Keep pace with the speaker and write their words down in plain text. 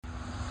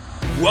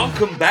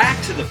Welcome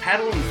back to the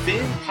Paddle and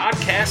Fin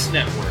Podcast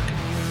Network.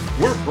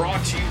 We're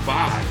brought to you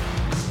by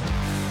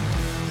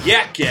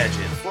Yak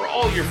Gadget. For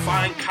all your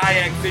fine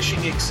kayak fishing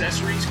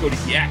accessories, go to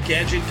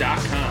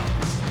yakgadget.com.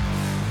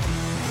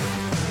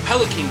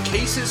 Pelican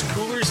cases,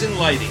 coolers, and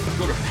lighting.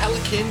 Go to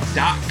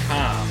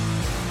pelican.com.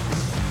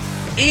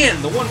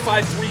 And the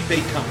 153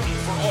 Bait Company.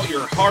 For all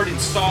your hard and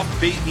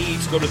soft bait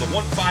needs, go to the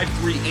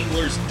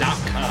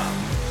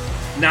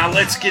 153anglers.com. Now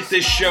let's get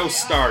this show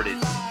started.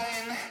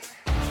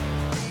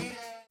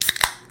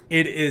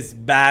 It is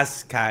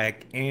Bass,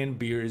 Kayak, and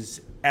Beers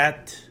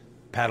at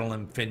Paddle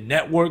and Fin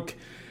Network.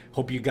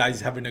 Hope you guys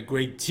having a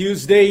great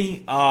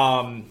Tuesday.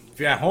 If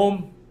you're at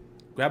home,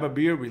 grab a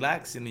beer,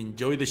 relax, and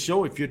enjoy the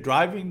show. If you're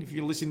driving, if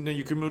you're listening to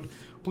your commute,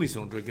 please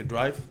don't drink and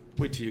drive.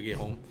 Wait till you get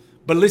home.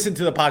 But listen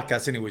to the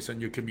podcast anyways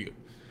on your commute.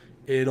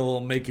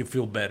 It'll make you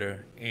feel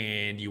better,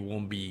 and you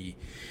won't be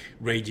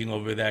raging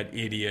over that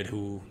idiot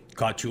who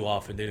caught you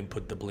off and didn't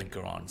put the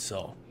blinker on.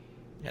 So,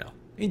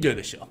 enjoy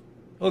the show.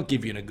 It'll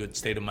give you in a good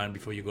state of mind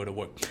before you go to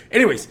work.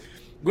 Anyways,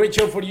 great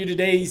show for you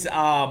today's.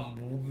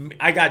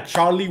 I got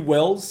Charlie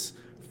Wells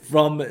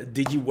from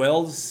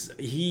DigiWells.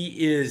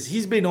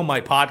 He's been on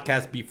my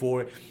podcast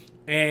before,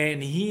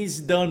 and he's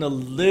done a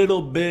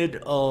little bit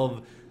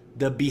of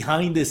the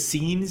behind the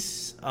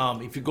scenes.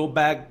 If you go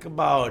back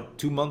about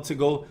 2 months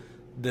ago,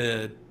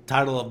 the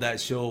title of that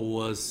show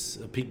was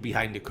A Peek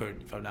Behind the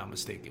Curtain, if I'm not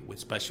mistaken, with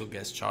special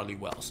guest Charlie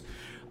Wells.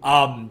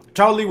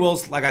 Charlie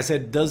Wells, like I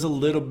said, does a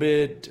little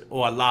bit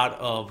or a lot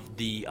of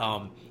the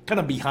kind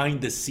of behind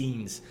the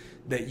scenes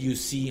that you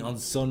see on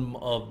some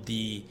of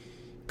the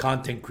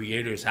content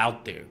creators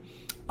out there.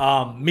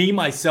 Me,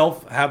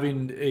 myself,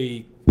 having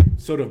a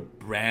sort of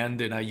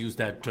brand, and I use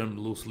that term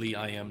loosely,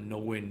 I am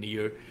nowhere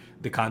near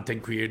the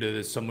content creator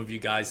that some of you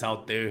guys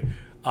out there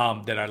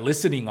that are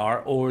listening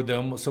are, or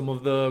some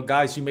of the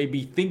guys you may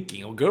be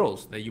thinking, or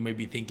girls that you may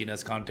be thinking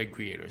as content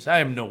creators. I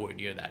am nowhere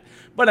near that.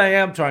 But I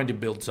am trying to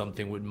build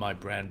something with my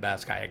brand,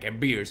 Bass, Kayak, and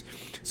Beers.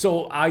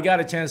 So I got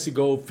a chance to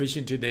go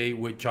fishing today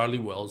with Charlie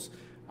Wells.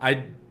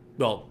 I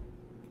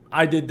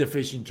did the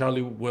fishing.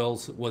 Charlie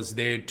Wells was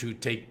there to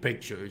take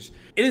pictures.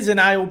 It is an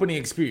eye-opening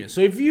experience. So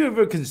if you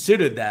ever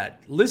consider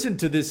that, listen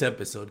to this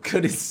episode,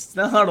 because it's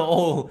not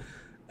all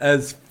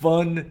as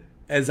fun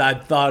as I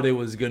thought it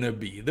was gonna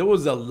be. There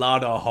was a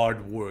lot of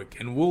hard work,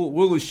 and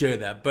we'll share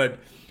that. But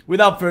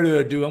without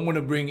further ado, I'm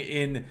gonna bring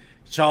in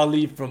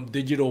Charlie from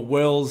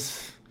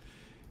DigiWells.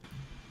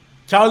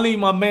 Charlie,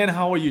 my man,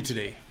 how are you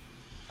today?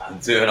 I'm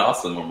doing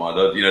awesome,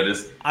 Armando.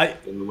 Just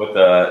with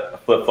a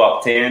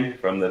flip-flop tan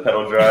from the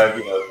pedal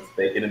drive,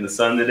 baking in the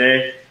sun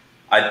today.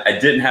 I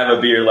didn't have a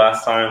beer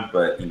last time,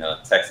 but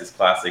Texas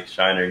Classic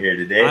Shiner here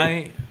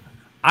today.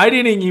 I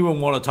didn't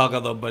even want to talk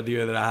about the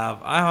beer that I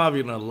have. I'm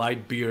having a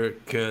light beer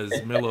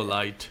because Miller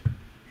Lite.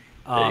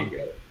 There you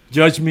go.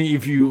 Judge me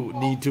if you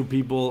need to,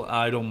 people.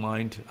 I don't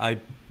mind. I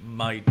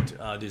might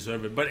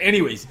deserve it. But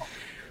anyways,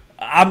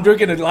 I'm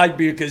drinking a light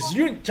beer because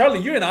Charlie,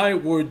 you and I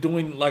were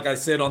doing, like I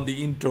said on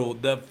the intro,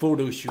 the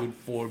photo shoot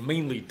for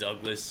mainly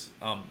Douglas,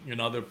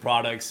 other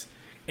products.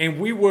 And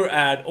we were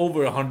at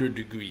over 100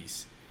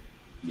 degrees.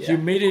 Yeah.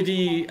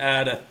 Humidity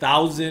at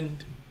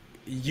 1,000.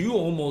 You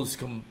almost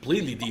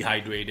completely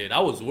dehydrated. I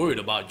was worried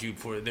about you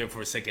for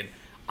a second.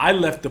 I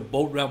left the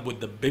boat ramp with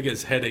the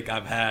biggest headache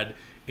I've had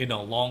in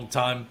a long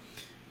time.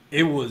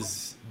 It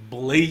was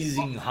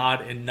blazing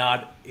hot and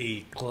not a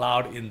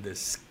cloud in the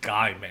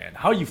sky, man.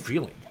 How are you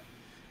feeling?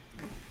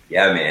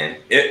 Yeah, man.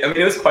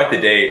 It was quite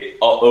the day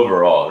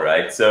overall,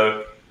 right?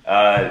 So,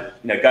 got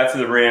to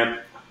the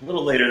ramp a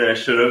little later than I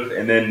should have.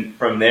 And then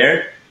from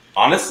there,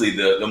 honestly,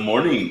 the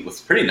morning was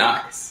pretty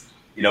nice,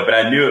 but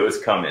I knew it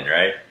was coming,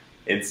 right?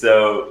 And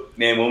so,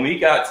 man, when we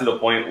got to the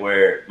point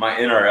where my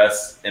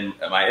NRS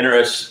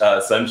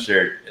sun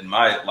shirt and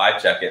my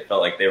life jacket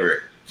felt like they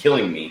were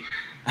killing me,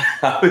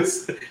 I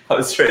was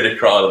ready to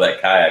crawl out of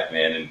that kayak,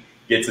 man, and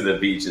get to the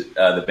beach,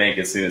 the bank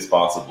as soon as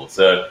possible.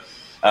 So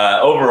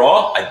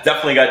overall, I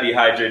definitely got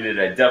dehydrated.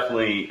 I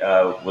definitely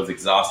was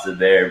exhausted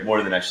there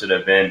more than I should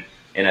have been.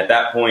 And at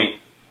that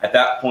point,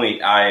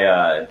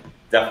 I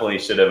definitely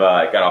should have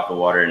got off the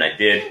water, and I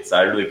did. So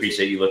I really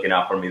appreciate you looking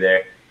out for me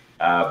there.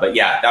 But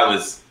yeah, that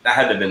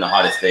had to have been the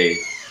hottest day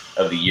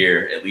of the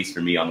year, at least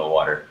for me on the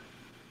water.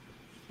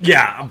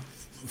 Yeah,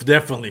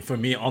 definitely for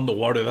me on the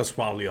water. That's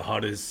probably the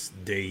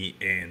hottest day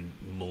and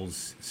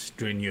most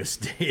strenuous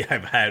day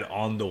I've had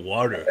on the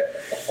water.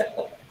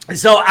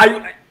 So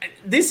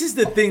this is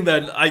the thing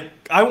that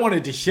I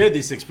wanted to share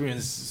this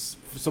experience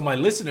for some of my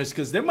listeners,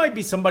 because there might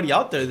be somebody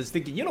out there that's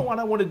thinking, you know what,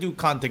 I want to do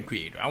content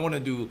creator. I want to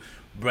do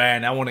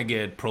brand. I want to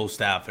get pro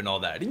staff and all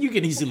that. And you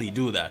can easily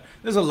do that.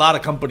 There's a lot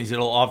of companies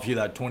that'll offer you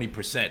that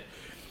 20%.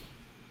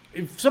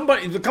 If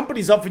the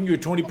company's offering you a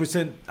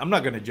 20%, I'm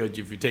not going to judge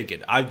if you take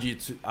it.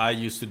 I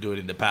used to do it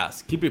in the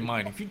past. Keep in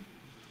mind, if you're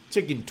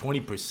taking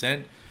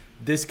 20%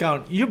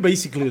 discount, you're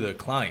basically the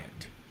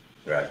client.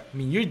 Right. I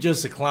mean, you're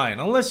just a client.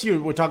 Unless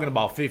we're talking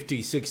about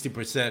 50,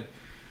 60%,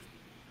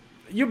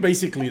 you're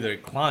basically their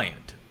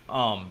client.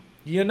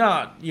 You're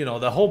not,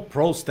 the whole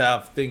pro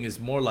staff thing is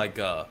more like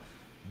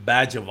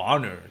badge of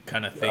honor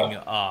kind of thing.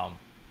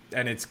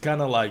 And it's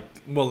kind of like,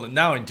 well,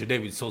 now in today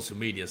with social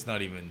media, it's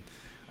not even,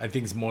 I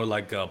think it's more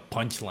like a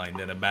punchline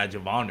than a badge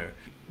of honor.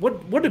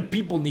 What do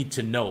people need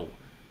to know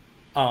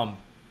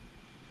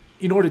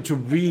in order to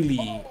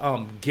really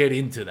get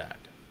into that?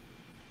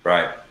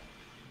 Right.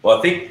 Well,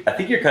 I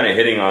think you're kind of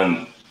hitting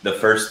on the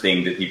first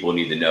thing that people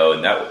need to know,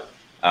 and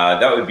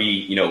that would be,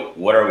 you know,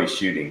 what are we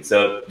shooting?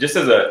 So just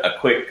as a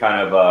quick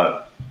kind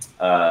of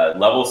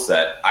level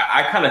set,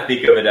 I kind of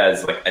think of it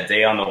as like a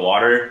day on the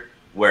water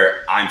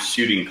where I'm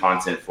shooting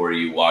content for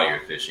you while you're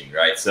fishing,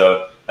 right?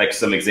 So like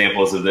some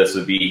examples of this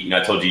would be, you know,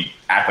 I told you,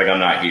 act like I'm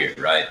not here,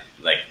 right?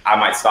 Like I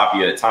might stop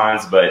you at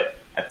times, but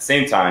at the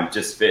same time,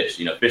 just fish,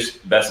 you know, fish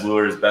best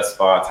lures, best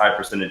spots, high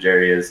percentage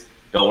areas.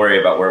 Don't worry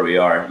about where we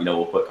are, you know,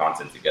 we'll put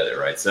content together,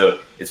 right? So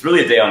it's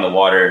really a day on the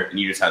water, and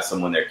you just have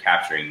someone there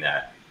capturing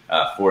that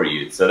for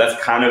you. So that's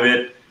kind of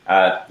it.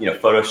 You know,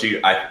 photo shoot,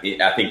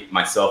 I think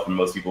myself and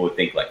most people would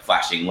think like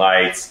flashing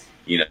lights,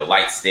 you know,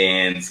 light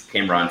stands,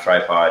 camera on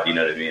tripod, you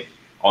know what I mean?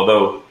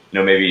 Although, you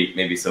know,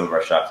 maybe some of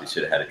our shops, we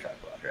should have had a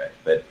tripod, right?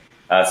 But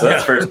so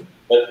that's first.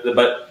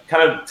 But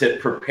kind of to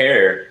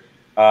prepare,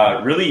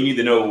 really you need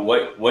to know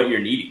what you're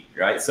needing,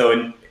 right?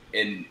 So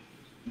in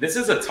this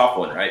is a tough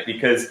one, right?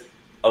 Because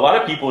a lot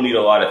of people need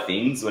a lot of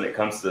things when it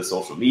comes to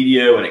social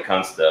media, when it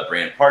comes to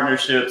brand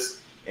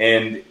partnerships,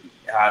 and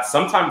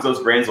sometimes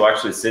those brands will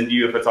actually send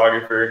you a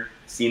photographer.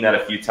 I've seen that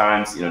a few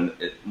times. You know,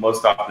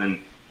 most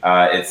often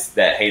it's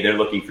that, hey, they're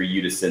looking for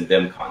you to send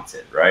them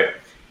content, right?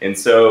 And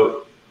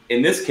so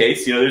in this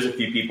case, you know, there's a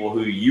few people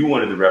who you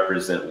wanted to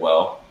represent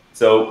well.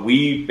 So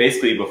we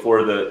basically,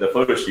 before the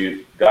photo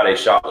shoot, got a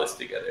shot list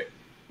together.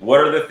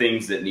 What are the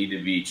things that need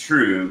to be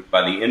true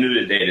by the end of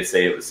the day to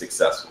say it was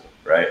successful,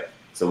 right?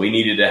 So we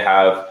needed to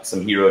have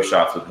some hero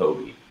shots with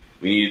Hobie.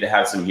 We needed to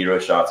have some hero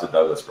shots with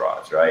Douglas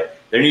rods, right?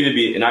 There need to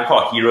be, and I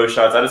call hero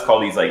shots, I just call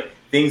these like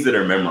things that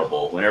are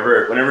memorable.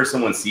 Whenever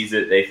someone sees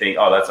it, they think,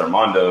 oh, that's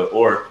Armando,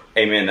 or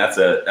hey man, that's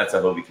a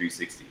Hobie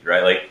 360,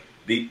 right? Like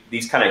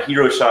these kind of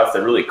hero shots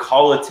that really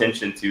call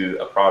attention to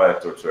a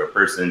product or to a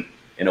person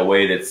in a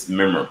way that's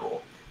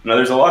memorable. Now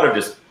there's a lot of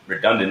just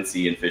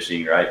redundancy in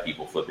fishing, right?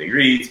 People flipping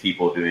reeds,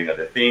 people doing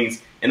other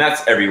things, and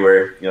that's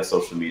everywhere, you know,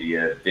 social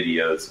media,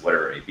 videos,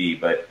 whatever it may be.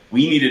 But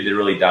we needed to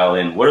really dial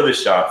in what are the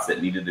shots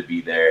that needed to be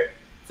there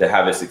to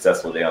have a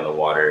successful day on the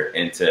water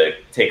and to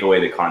take away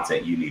the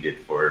content you needed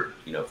for,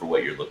 you know, for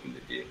what you're looking to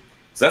do.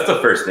 So that's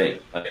the first thing.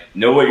 Like,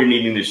 know what you're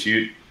needing to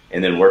shoot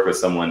and then work with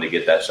someone to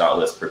get that shot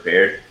list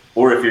prepared.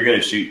 Or if you're going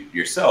to shoot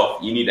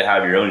yourself, you need to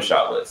have your own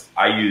shot list.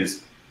 I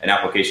use an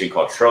application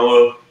called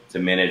Trello to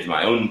manage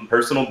my own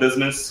personal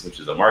business, which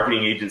is a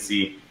marketing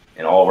agency,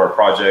 and all of our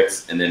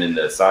projects. And then in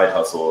the side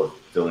hustle of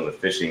dealing with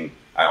fishing,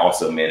 I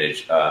also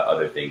manage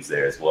other things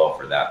there as well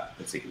for that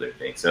particular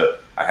thing. So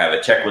I have a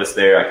checklist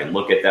there. I can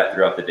look at that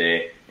throughout the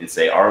day and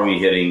say, are we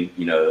hitting,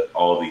 you know,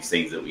 all of these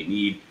things that we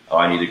need? Oh,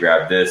 I need to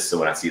grab this. So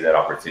when I see that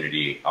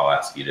opportunity, I'll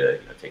ask you to,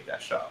 you know, take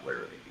that shot,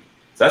 whatever it may be.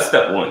 So that's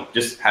step one,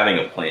 just having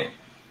a plan.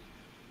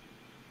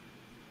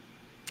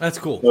 That's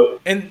cool. So,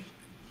 and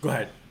go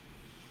ahead.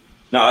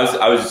 No,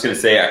 I was just going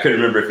to say, I couldn't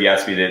remember if you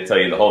asked me to tell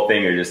you the whole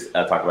thing or just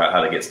talk about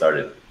how to get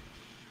started.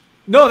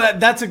 No,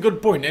 that's a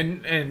good point.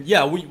 And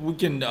yeah, we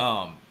can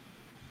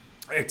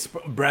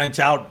branch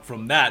out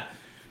from that.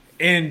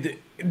 And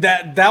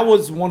that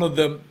was one of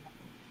the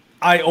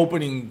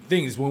eye-opening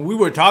things when we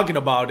were talking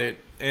about it.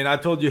 And I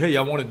told you, hey,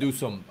 I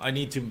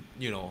need to,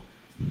 you know,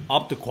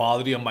 up the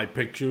quality of my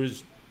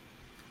pictures.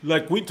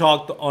 Like we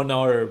talked on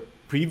our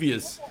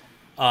previous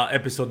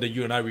episode that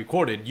you and I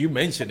recorded, you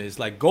mentioned it's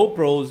like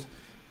GoPros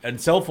and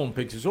cell phone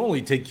pictures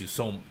only take you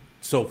so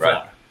far.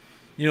 Right.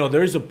 You know,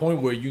 there's a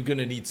point where you're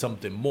gonna need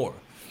something more.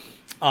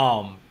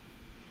 And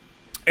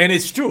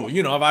it's true.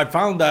 You know, I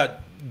found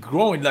that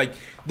growing, like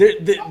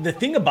the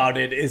thing about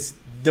it is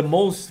the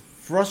most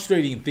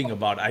frustrating thing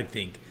about, I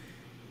think,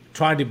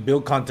 trying to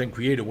build content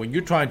creator when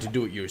you're trying to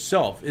do it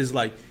yourself is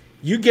like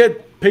you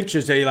get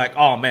pictures that you're like,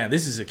 oh man,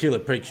 this is a killer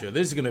picture.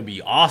 This is gonna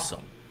be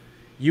awesome.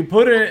 You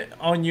put it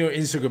on your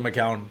Instagram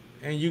account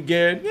and you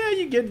get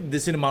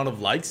this amount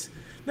of likes.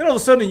 Then all of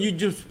a sudden you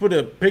just put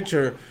a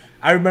picture.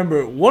 I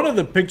remember one of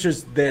the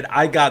pictures that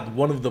I got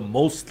one of the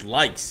most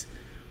likes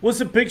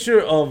was a picture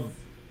of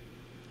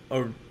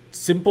a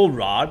simple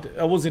rod.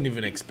 It wasn't even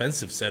an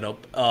expensive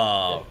setup.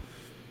 A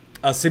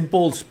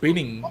simple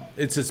spinning.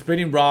 It's a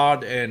spinning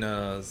rod and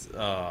a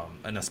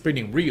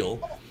spinning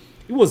reel.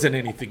 It wasn't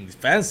anything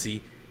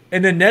fancy.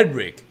 And a Ned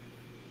rig.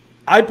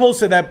 I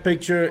posted that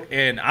picture,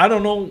 and I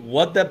don't know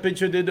what that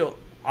picture did to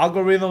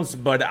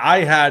algorithms, but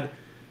I had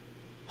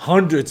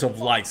hundreds of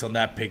likes on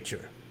that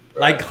picture.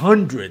 Right. Like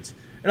hundreds.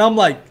 And I'm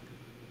like,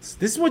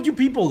 this is what you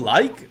people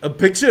like? A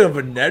picture of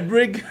a Ned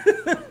rig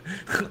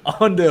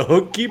on the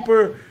hook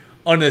keeper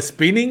on a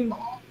spinning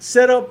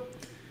setup?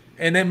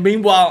 And then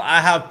meanwhile,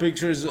 I have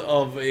pictures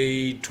of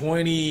a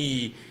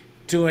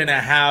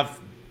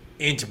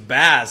 22.5-inch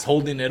bass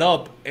holding it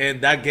up, and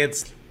that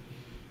gets,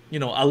 you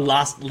know, I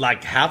lost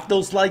like half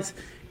those likes.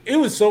 It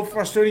was so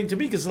frustrating to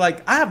me because,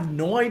 like, I have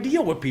no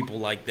idea what people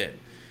like that.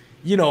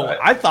 You know, Right.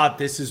 I thought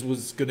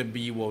was going to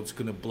be what's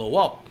going to blow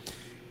up.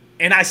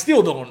 And I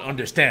still don't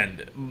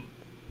understand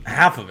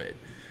half of it.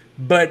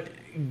 But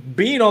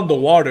being on the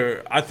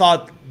water, I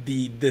thought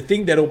the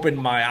thing that opened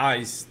my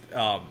eyes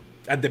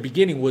at the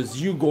beginning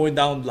was you going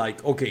down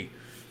like, okay,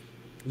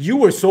 you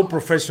were so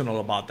professional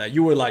about that.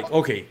 You were like,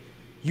 okay,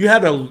 you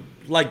had a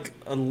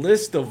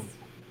list of,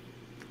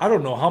 I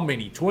don't know how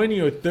many,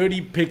 20 or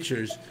 30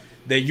 pictures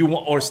that you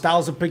want, or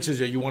styles of pictures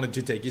that you wanted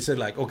to take. You said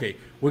like, okay,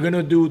 we're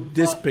gonna do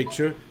this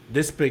picture,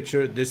 this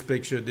picture, this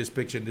picture, this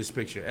picture, and this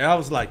picture. And I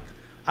was like,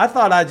 I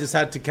thought I just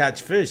had to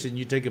catch fish and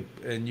you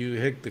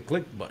hit the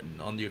click button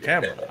on your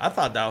camera. I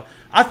thought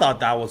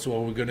that was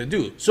what we're gonna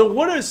do. So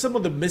what are some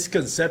of the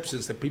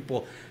misconceptions that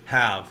people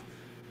have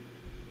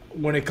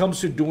when it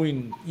comes to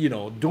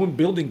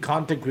building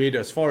content creator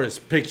as far as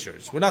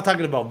pictures? We're not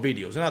talking about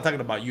videos. We're not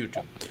talking about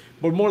YouTube,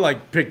 but more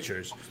like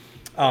pictures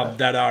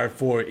that are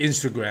for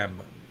Instagram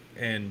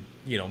and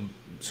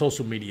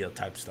social media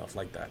type stuff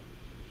like that.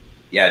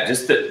 Yeah,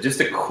 just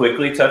to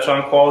quickly touch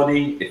on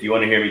quality. If you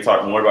want to hear me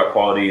talk more about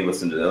quality,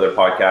 listen to the other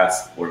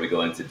podcasts where we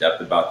go into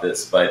depth about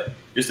this. But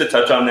just to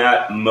touch on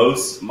that,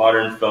 most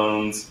modern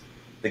phones,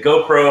 the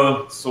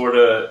GoPro sort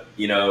of,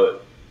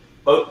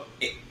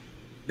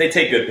 they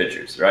take good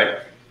pictures, right?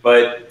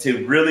 But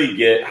to really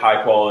get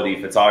high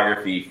quality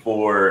photography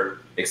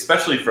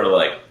especially for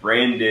like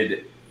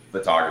branded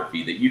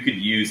photography that you could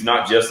use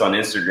not just on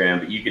Instagram,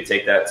 but you could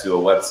take that to a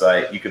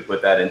website. You could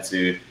put that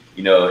into,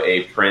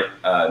 a print,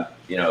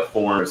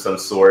 form of some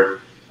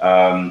sort.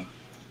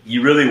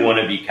 You really want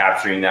to be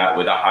capturing that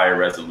with a higher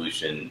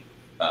resolution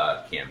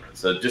camera.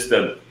 So just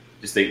to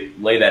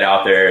lay that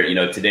out there,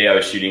 today I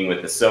was shooting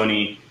with the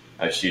Sony.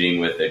 I was shooting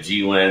with a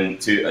G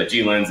lens,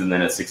 and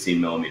then a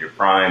 16 millimeter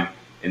prime.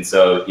 And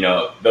so,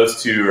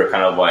 those two are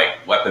kind of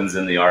like weapons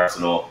in the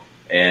arsenal.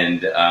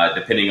 And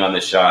depending on the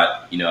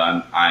shot,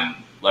 I'm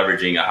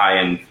leveraging a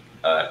high-end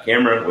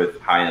camera with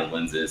high-end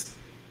lenses.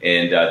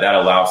 And that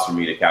allows for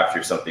me to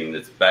capture something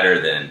that's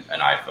better than an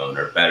iPhone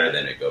or better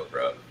than a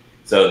GoPro.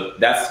 So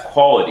that's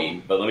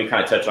quality. But let me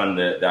kind of touch on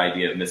the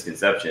idea of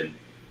misconception.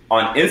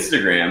 On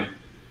Instagram,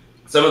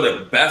 some of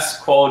the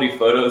best quality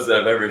photos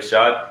that I've ever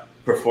shot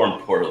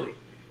perform poorly.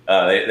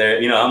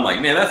 I'm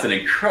like, man, that's an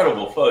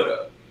incredible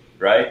photo,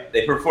 right?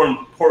 They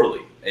perform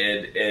poorly.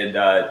 And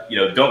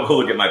don't go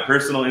look at my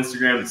personal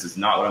Instagram. This is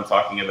not what I'm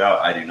talking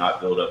about. I do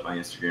not build up my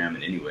Instagram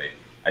in any way.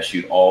 I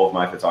shoot all of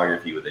my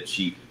photography with a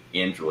cheap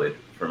Android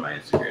for my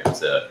Instagram.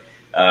 So,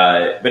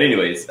 but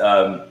anyways,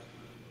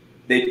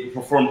 they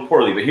perform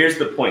poorly. But here's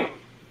the point.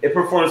 It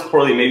performs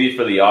poorly maybe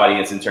for the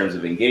audience in terms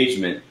of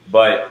engagement.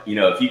 But,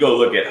 if you go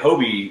look at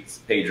Hobie's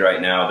page right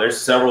now, there's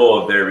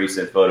several of their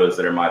recent photos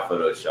that are my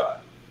photo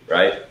shot,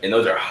 right? And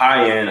those are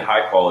high-end,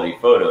 high-quality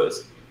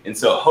photos. And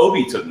so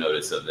Hobie took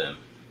notice of them.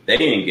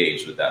 They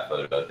engaged with that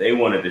photo. They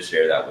wanted to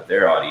share that with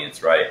their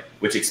audience, right?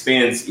 Which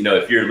expands,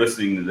 if you're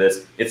listening to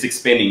this, it's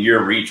expanding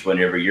your reach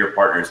whenever your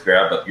partners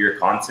grab up your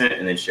content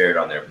and then share it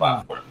on their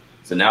platform.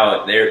 So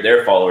now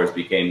their followers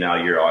became now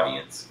your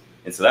audience.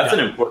 And so that's an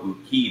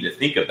important key to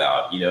think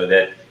about,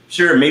 that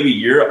sure, maybe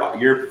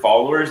your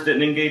followers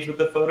didn't engage with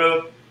the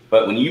photo,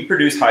 but when you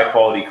produce high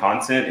quality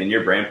content and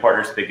your brand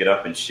partners pick it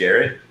up and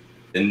share it,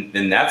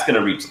 then that's going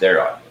to reach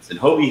their audience. And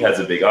Hobie has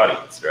a big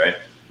audience, right?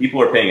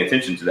 People are paying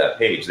attention to that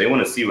page. They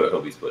want to see what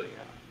Hobie's putting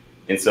out.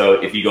 And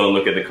so if you go and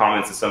look at the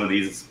comments of some of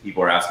these,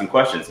 people are asking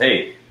questions.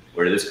 Hey,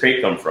 where did this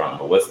crate come from?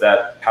 Or what's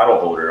that paddle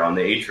holder on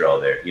the A-Trail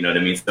there? You know what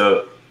I mean?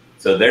 So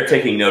they're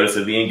taking notice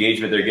of the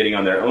engagement they're getting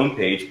on their own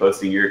page,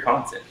 posting your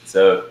content.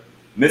 So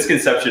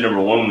misconception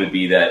number one would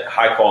be that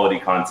high quality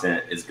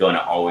content is going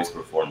to always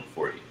perform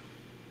for you.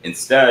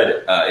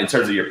 Instead, in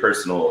terms of your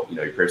personal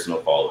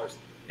followers,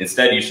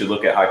 instead you should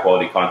look at high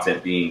quality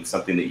content being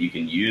something that you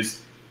can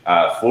use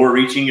for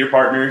reaching your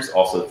partners,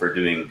 also for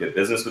doing good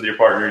business with your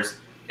partners,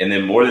 and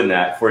then more than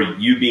that, for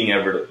you being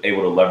able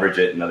to leverage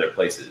it in other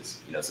places.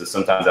 So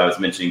sometimes I was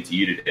mentioning to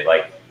you today,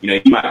 like, you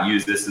might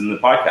use this in the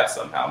podcast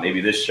somehow.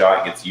 Maybe this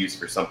shot gets used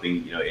for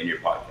something, in your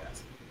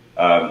podcast.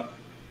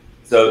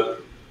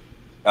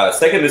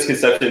 Second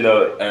misconception,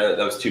 though, that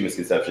was two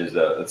misconceptions.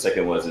 The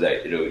second was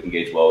that it would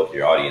engage well with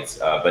your audience,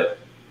 but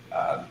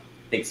I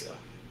think so.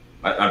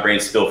 My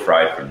brain's still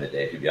fried from the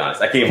day, to be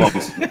honest. I came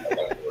home.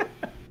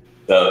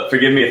 So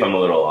forgive me if I'm a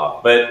little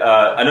off. But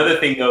another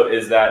thing, though,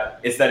 is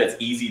that it's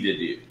easy to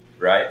do,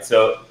 right?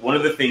 So one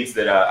of the things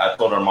that I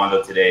told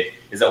Armando today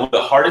is that one of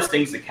the hardest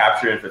things to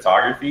capture in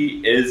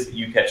photography is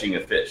you catching a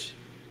fish.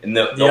 And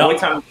the only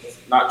time it's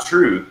not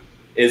true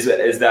is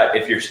that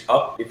if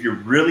you're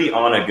really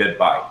on a good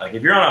bite, like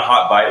if you're on a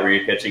hot bite where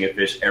you're catching a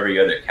fish every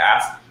other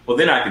cast, well,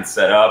 then I can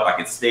set up, I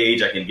can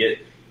stage, I can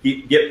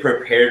get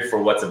prepared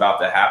for what's about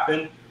to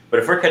happen. But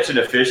if we're catching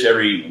a fish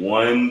every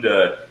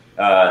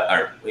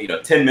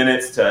 10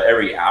 minutes to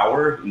every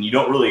hour, and you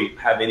don't really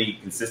have any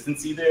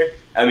consistency there.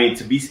 I mean,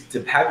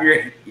 to have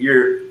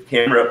your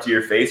camera up to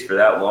your face for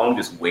that long,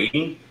 just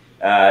waiting,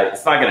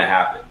 it's not going to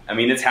happen. I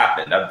mean, it's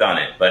happened. I've done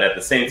it, but at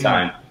the same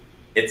time,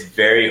 it's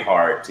very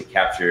hard to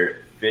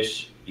capture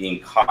fish being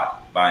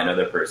caught by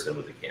another person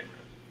with a camera.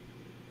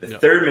 The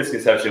third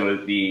misconception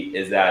would be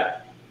is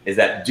that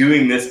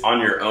doing this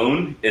on your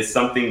own is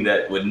something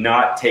that would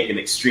not take an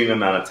extreme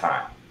amount of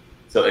time.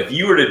 So if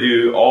you were to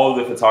do all of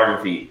the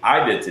photography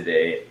I did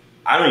today,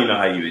 I don't even know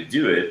how you would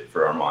do it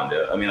for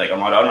Armando. I mean, like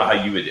Armando, I don't know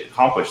how you would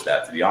accomplish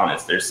that, to be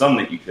honest. There's some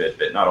that you could,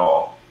 but not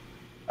all.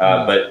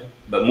 But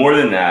more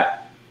than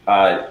that,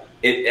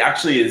 it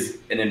actually is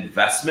an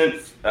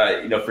investment,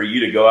 for you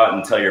to go out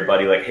and tell your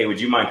buddy, like, hey,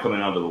 would you mind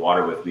coming onto the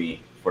water with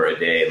me for a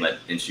day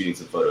and shooting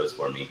some photos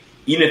for me?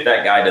 Even if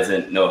that guy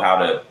doesn't know how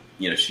to,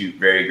 shoot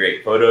very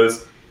great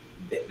photos,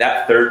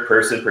 that third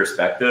person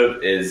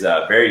perspective is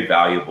very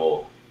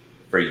valuable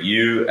for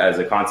you as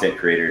a content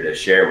creator to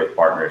share with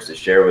partners, to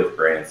share with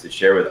brands, to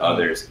share with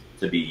others,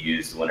 to be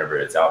used whenever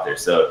it's out there.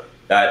 So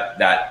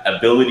that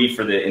ability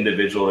for the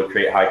individual to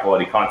create high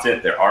quality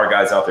content, there are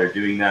guys out there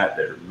doing that.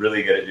 They're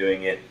really good at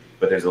doing it,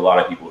 but there's a lot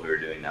of people who are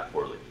doing that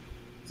poorly.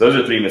 So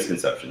those are 3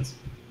 misconceptions,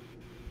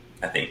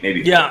 I think,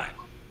 maybe. Yeah,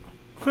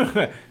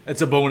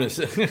 that's a bonus.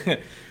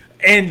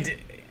 And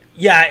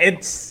yeah,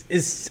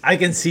 it's I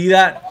can see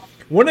that.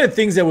 One of the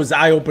things that was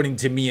eye-opening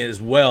to me as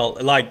well,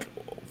 like,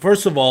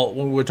 first of all,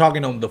 when we're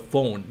talking on the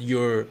phone,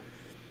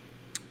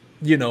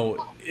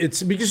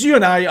 it's because you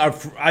and I are,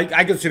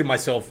 I consider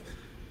myself,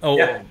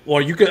 I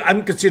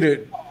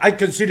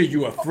consider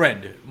you a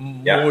friend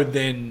more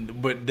than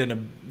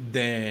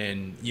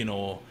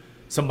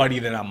somebody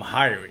that I'm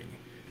hiring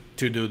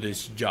to do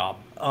this job.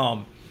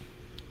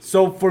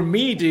 So for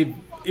me,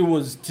 it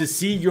was to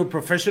see your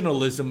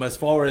professionalism as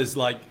far as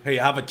like, hey,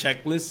 I have a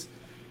checklist.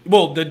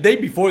 Well, the day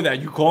before that,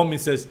 you call me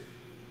and says,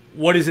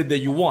 what is it that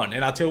you want?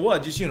 And I'll tell you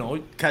what, just,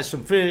 catch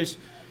some fish,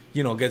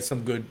 get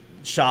some good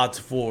shots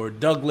for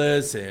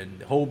Douglas and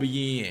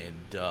Hobie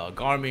and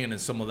Garmin and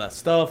some of that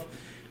stuff.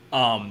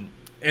 And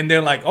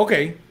then like,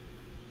 okay,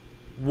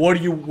 where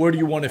do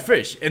you want to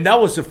fish? And that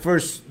was the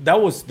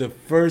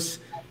first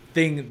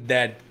thing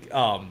that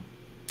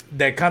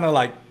kind of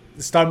like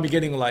started me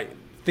getting like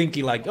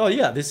thinking like, oh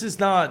yeah, this is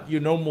not your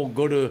normal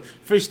go to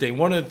fish day.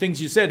 One of the things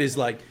you said is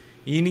like,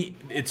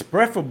 it's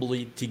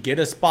preferably to get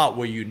a spot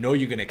where you're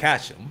going to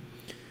catch them.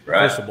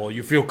 Right. First of all,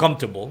 you feel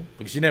comfortable,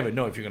 because you never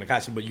know if you're going to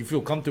catch them, but you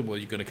feel comfortable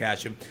you're going to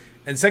catch them.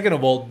 And second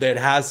of all, that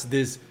has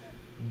this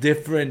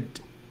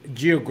different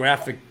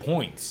geographic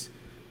points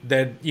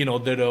that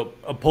are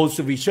opposed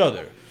to each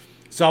other.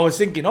 So I was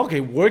thinking, okay,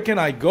 where can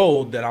I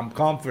go that I'm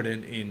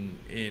confident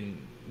in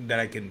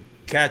that I can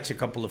catch a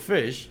couple of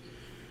fish,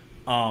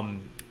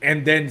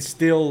 and then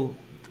still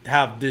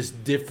have this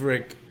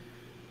different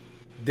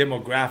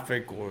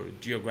demographic or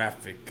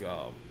geographic,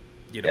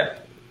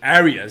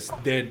 areas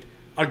that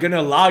are going to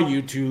allow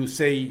you to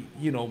say,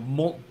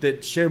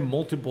 that share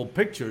multiple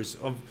pictures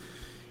of,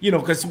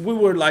 because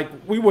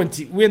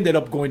we ended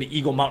up going to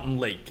Eagle Mountain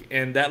Lake,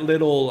 and that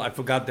little, I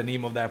forgot the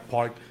name of that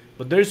park,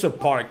 but there's a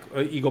park,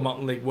 Eagle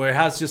Mountain Lake, where it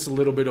has just a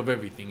little bit of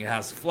everything. It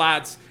has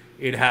flats,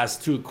 it has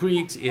 2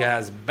 creeks, it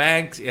has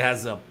banks, it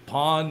has a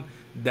pond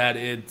that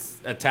it's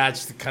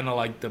attached to kind of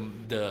like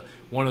the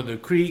one of the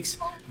creeks.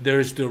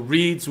 There's the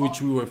reeds,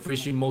 which we were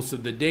fishing most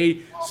of the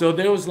day. So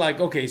there was like,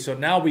 okay, so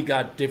now we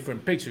got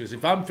different pictures.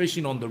 If I'm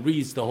fishing on the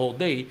reeds the whole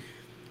day,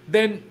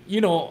 then,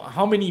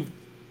 how many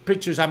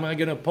pictures am I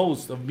going to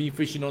post of me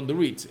fishing on the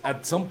reeds?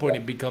 At some point,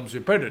 it becomes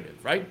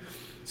repetitive, right?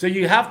 So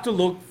you have to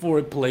look for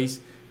a place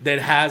that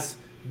has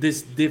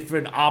this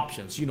different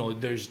options.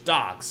 There's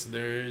docks,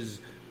 there's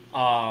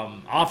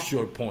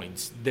offshore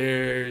points,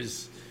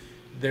 there's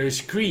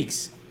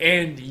creeks,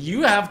 and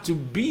you have to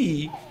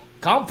be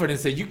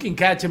confident that you can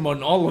catch him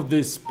on all of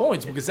these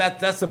points, because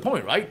that's the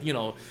point, right?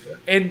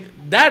 And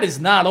that is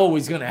not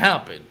always going to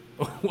happen.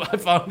 I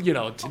found,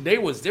 today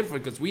was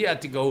different because we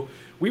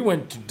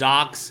went to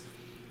docks,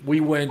 we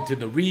went to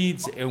the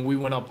reeds, and we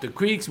went up the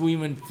creeks, we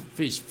even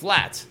fished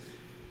flats,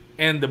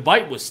 and the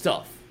bite was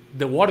tough.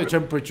 The water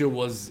temperature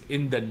was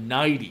in the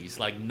 90s,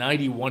 like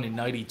 91 and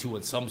 92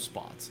 in some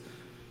spots.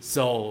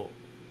 So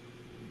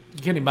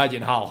you can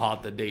imagine how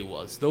hot the day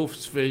was.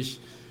 Those fish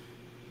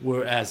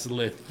were as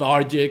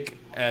lethargic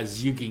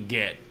as you can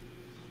get.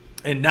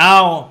 And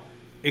now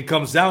it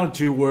comes down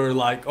to where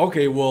like,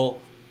 okay, well,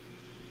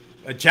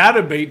 a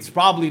chatterbait's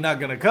probably not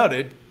going to cut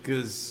it,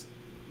 because,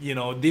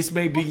 this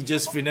may be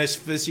just finesse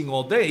fishing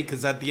all day,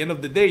 because at the end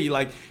of the day,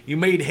 you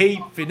may hate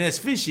finesse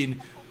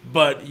fishing,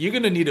 but you're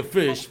going to need a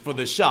fish for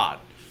the shot.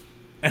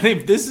 And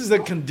if this is the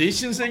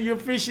conditions that you're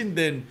fishing,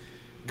 then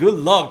good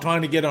luck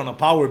trying to get on a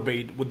power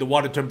bait with the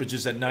water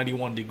temperatures at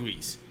 91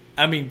 degrees.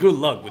 I mean, good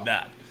luck with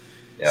that.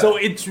 Yeah. So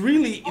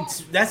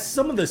that's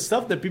some of the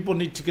stuff that people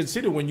need to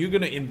consider when you're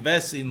going to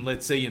invest in,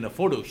 let's say, in a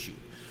photo shoot.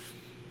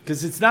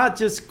 Because it's not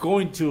just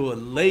going to a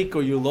lake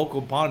or your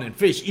local pond and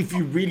fish if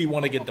you really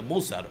want to get the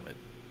most out of it.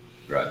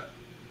 Right.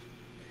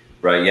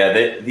 Right.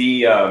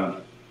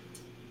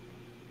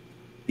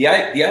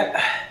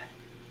 Yeah.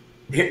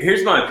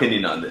 Here's my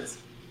opinion on this.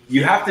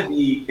 You have to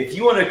be, if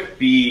you want to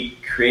be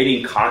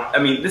creating content,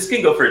 I mean, this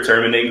can go for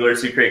tournament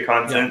anglers who create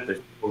content. Yeah. There's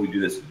people who do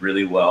this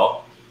really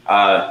well.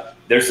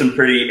 There's some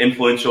pretty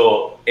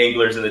influential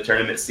anglers in the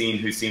tournament scene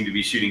who seem to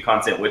be shooting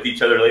content with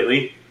each other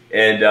lately.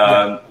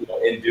 And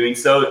in doing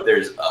so,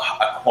 there's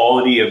a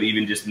quality of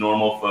even just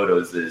normal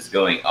photos that is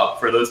going up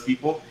for those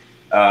people.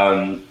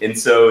 And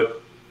so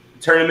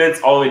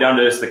tournaments all the way down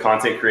to just the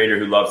content creator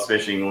who loves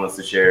fishing and wants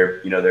to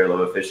share, their love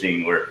of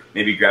fishing, or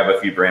maybe grab a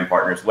few brand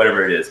partners,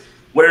 whatever it is,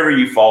 whatever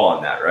you fall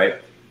on that, right?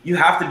 You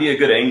have to be a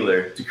good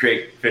angler to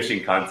create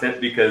fishing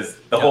content, because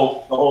the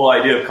whole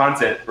idea of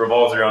content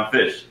revolves around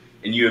fish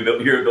and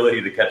your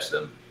ability to catch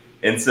them.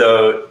 And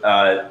so,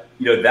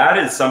 that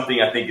is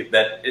something I think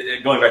that,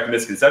 going back to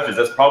misconceptions,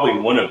 that's probably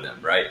one of them,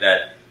 right?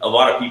 That a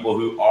lot of people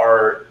who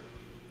are,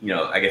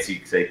 I guess you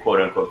could say, quote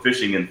unquote,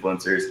 fishing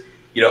influencers,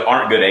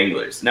 aren't good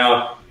anglers.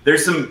 Now,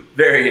 there's some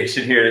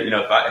variation here.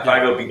 If I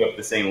go beat up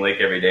the same lake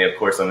every day, of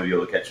course I'm gonna be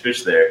able to catch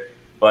fish there.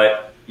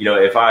 But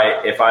if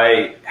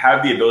I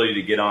have the ability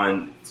to get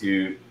on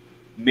to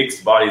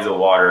mixed bodies of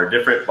water,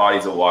 different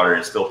bodies of water,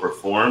 and still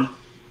perform,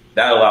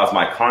 that allows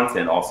my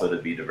content also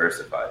to be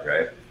diversified,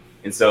 right?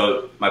 And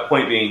so my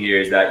point being here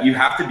is that you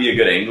have to be a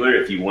good angler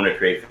if you want to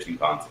create fishing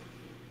content,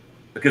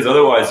 because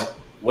otherwise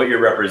what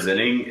you're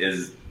representing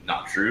is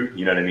not true.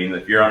 You know what I mean?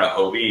 If you're on a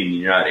Hobie and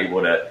you're not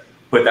able to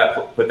put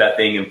that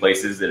thing in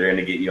places that are going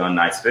to get you on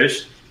nice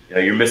fish,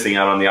 you're missing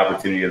out on the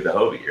opportunity of the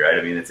Hobie, right?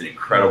 I mean, it's an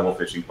incredible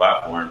fishing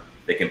platform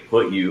that can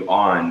put you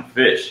on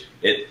fish.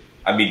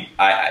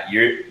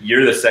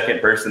 You're the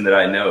second person that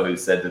I know who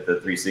said that the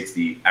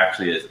 360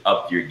 actually has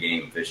upped your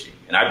game fishing,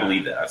 and I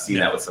believe that. I've seen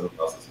that with someone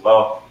else as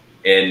well,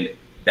 and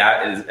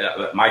that is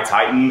my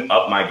Titan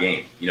upped my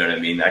game. You know what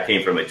I mean? I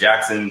came from a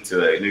Jackson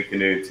to a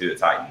NuCanoe to a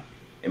Titan,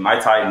 and my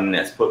Titan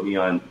has put me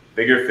on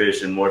bigger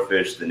fish and more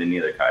fish than any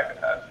other kayak I've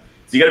had.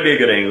 So you got to be a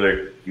good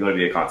angler. You want to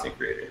be a content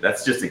creator.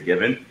 That's just a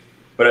given.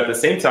 But at the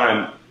same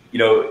time,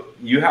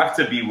 you have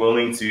to be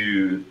willing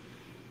to.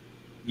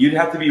 You'd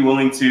have to be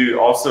willing to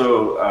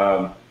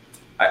also.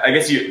 I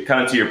guess you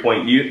kind of, to your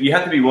point. You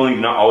have to be willing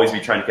to not always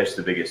be trying to catch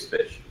the biggest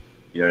fish.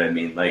 You know what I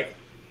mean? Like,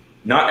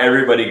 not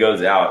everybody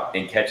goes out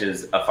and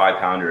catches a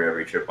 5-pounder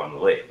every trip on the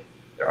lake.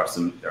 There are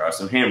some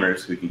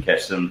hammers who can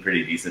catch some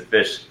pretty decent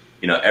fish,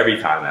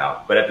 every time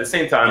out. But at the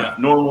same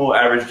time, normal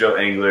average Joe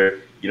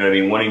angler,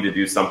 wanting to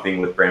do something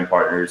with brand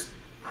partners,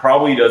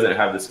 probably doesn't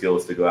have the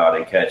skills to go out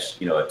and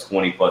catch, a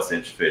 20+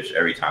 inch fish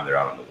every time they're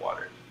out on the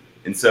water.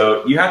 And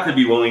so you have to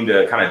be willing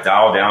to kind of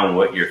dial down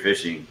what you're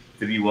fishing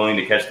to be willing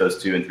to catch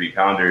those 2 and 3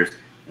 pounders,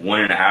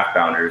 1.5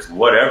 pounders,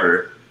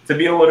 whatever, to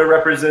be able to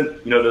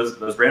represent,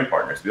 those brand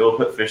partners, to be able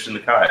to put fish in the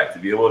kayak, to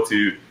be able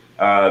to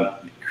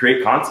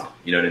create content,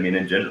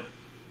 in general.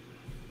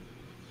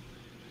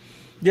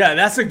 Yeah,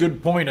 that's a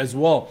good point as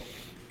well.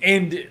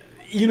 And,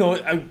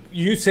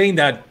 you saying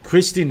that,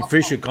 Christine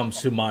Fisher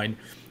comes to mind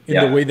in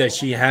the way that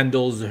she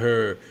handles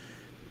her,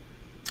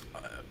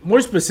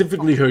 more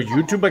specifically her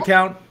YouTube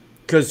account,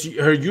 because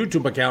her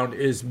YouTube account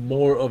is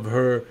more of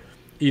her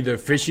either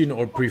fishing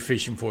or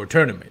pre-fishing for a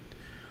tournament.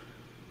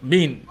 I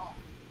mean,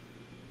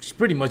 she's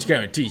pretty much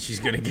guaranteed she's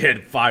going to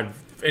get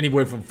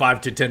anywhere from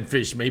 5 to 10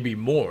 fish, maybe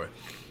more,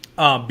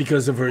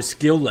 because of her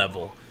skill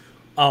level.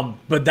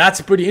 But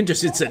that's pretty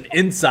interesting. It's an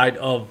insight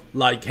of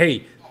like,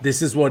 hey,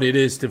 this is what it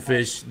is to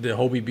fish the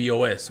Hobie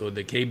BOS or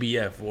the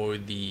KBF or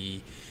the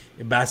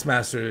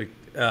Bassmaster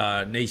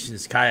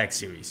Nations Kayak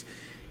Series.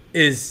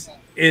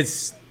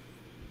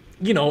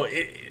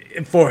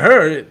 For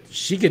her,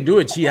 she can do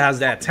it. She has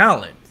that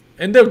talent.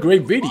 And they're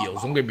great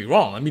videos, don't get me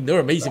wrong. I mean, they're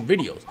amazing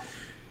videos.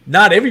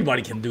 Not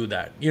everybody can do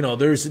that.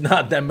 There's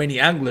not that many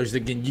anglers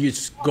that can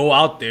just go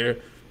out there,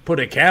 put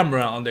a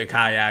camera on their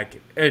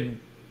kayak, and,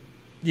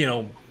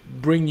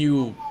 bring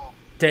you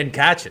 10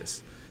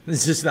 catches.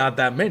 It's just not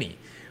that many.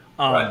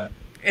 Right.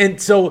 And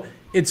so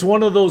it's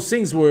one of those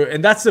things where,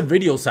 and that's the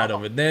video side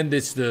of it. Then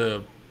there's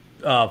the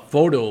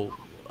photo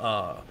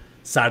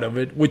side of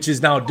it, which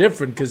is now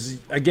different because,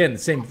 again,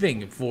 same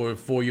thing.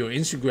 For your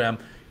Instagram,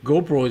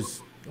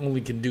 GoPros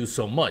only can do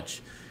so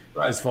much.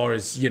 Right. As far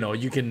as,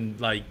 you can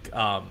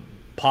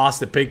pause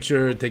the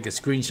picture, take a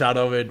screenshot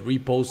of it,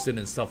 repost it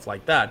and stuff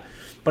like that.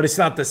 But it's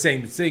not the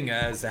same thing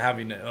as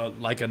having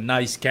a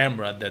nice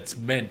camera that's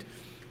meant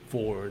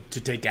to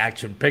take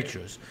action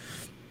pictures.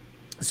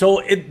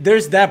 So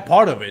there's that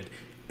part of it.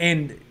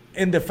 And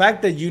the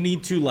fact that you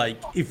need to,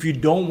 if you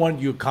don't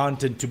want your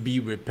content to be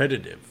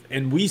repetitive,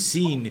 and we've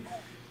seen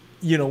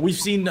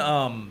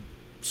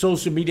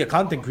social media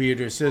content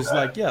creators says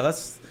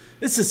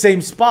it's the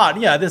same spot.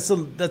 Yeah, that's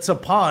a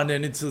pond,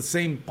 and it's the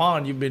same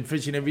pond you've been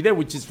fishing every day,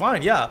 which is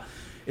fine. Yeah,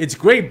 it's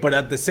great. But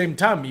at the same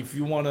time, if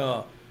you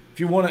wanna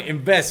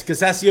invest, because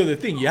that's the other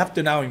thing, you have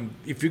to now,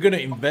 if you're gonna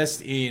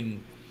invest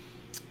in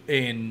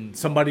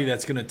somebody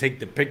that's gonna take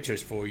the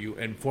pictures for you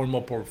and form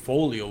a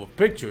portfolio of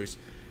pictures,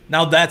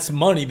 now that's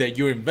money that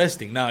you're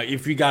investing. Now,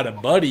 if you got a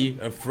buddy,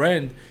 a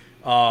friend,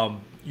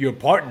 your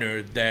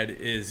partner that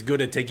is good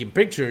at taking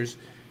pictures,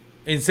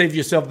 and save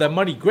yourself that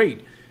money,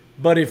 great.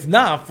 But if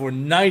not, for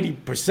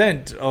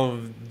 90%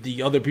 of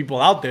the other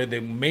people out there, they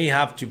may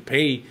have to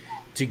pay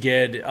to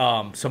get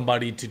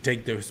somebody to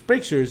take those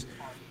pictures.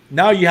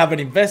 Now you have an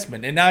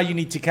investment, and now you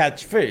need to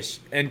catch fish.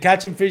 And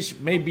catching fish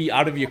may be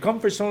out of your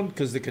comfort zone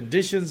because the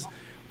conditions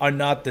are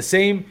not the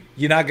same.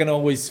 You're not gonna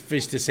always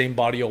fish the same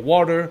body of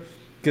water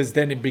because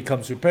then it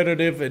becomes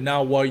repetitive. And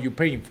now what are you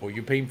paying for?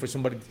 You're paying for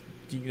somebody,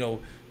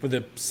 for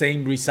the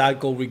same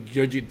recycled,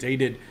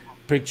 regurgitated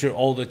picture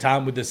all the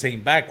time with the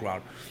same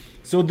background.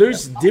 So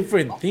there's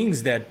different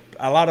things that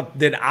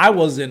I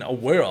wasn't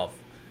aware of,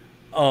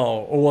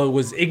 or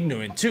was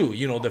ignorant to.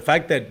 The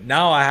fact that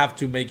now I have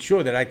to make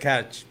sure that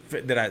as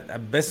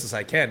best as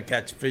I can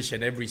catch fish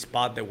in every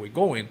spot that we're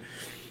going,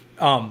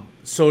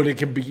 so it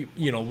can be,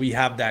 we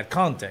have that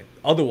contact.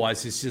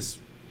 Otherwise, it's just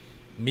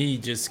me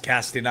just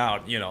casting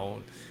out,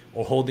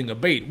 or holding a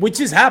bait, which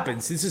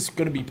happens. This is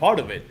going to be part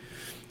of it,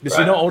 because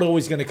you're not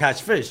always going to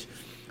catch fish.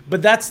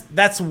 But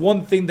that's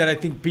one thing that I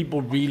think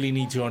people really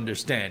need to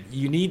understand.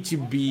 You need to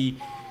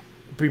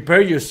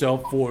prepare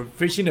yourself for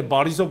fishing in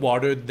bodies of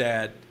water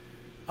that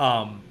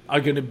are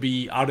going to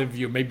be out of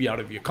your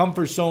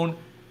comfort zone,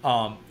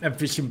 and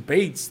fishing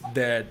baits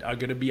that are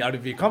going to be out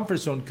of your comfort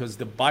zone, because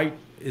the bite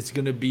is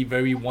going to be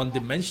very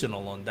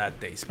one-dimensional on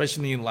that day,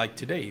 especially in like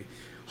today,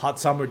 hot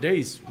summer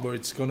days, where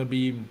it's going to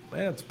be,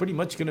 it's pretty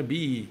much going to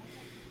be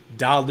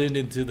dialed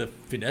into the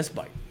finesse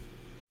bite.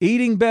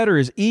 Eating better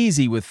is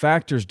easy with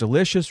Factor's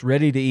delicious,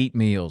 ready-to-eat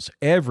meals.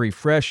 Every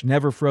fresh,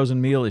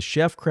 never-frozen meal is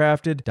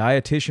chef-crafted,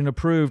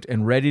 dietitian-approved,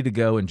 and ready to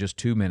go in just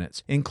 2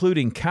 minutes,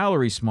 including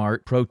Calorie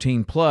Smart,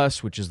 Protein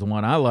Plus, which is the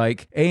one I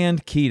like,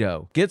 and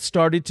Keto. Get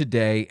started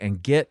today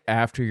and get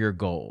after your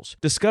goals.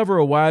 Discover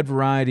a wide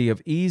variety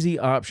of easy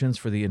options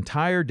for the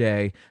entire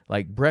day,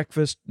 like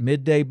breakfast,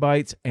 midday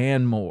bites,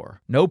 and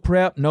more. No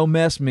prep, no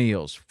mess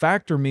meals.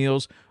 Factor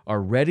meals are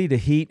ready to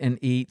heat and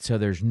eat, so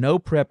there's no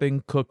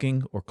prepping,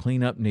 cooking, or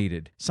cleanup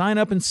needed. Sign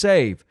up and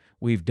save.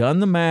 We've done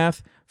the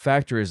math.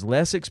 Factor is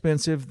less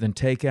expensive than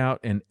takeout,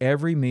 and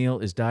every meal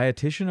is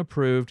dietitian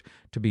approved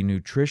to be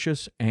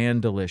nutritious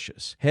and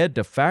delicious. Head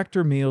to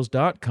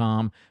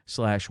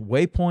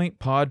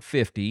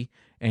factormeals.com/waypointpod50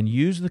 and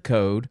use the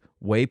code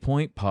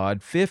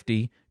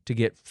waypointpod50 to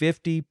get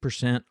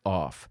 50%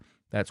 off.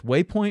 That's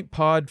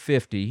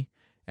waypointpod50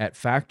 at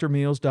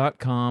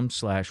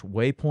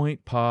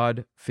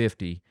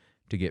factormeals.com/waypointpod50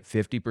 to get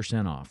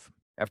 50% off.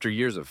 After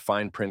years of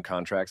fine print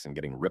contracts and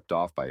getting ripped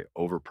off by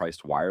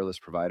overpriced wireless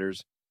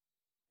providers,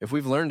 if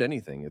we've learned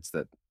anything, it's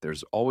that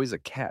there's always a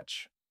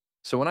catch.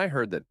 So when I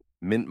heard that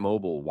Mint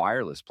Mobile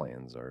wireless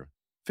plans are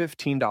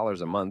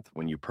 $15 a month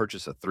when you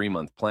purchase a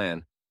 3-month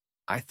plan,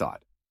 I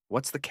thought,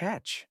 what's the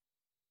catch?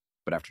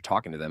 But after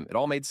talking to them, it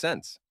all made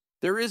sense.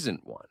 There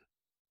isn't one.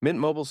 Mint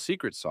Mobile's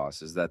secret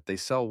sauce is that they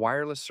sell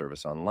wireless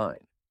service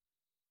online.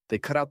 They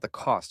cut out the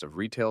cost of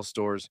retail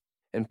stores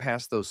and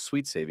pass those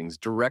sweet savings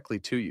directly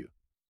to you.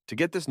 To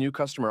get this new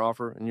customer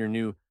offer and your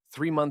new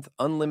 3-month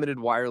unlimited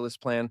wireless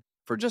plan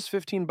for just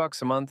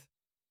 $15 a month,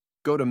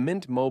 go to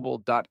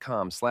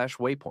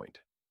mintmobile.com/waypoint.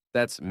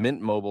 That's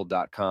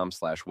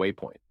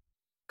mintmobile.com/waypoint.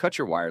 Cut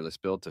your wireless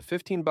bill to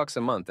 $15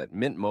 a month at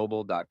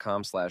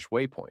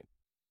mintmobile.com/waypoint.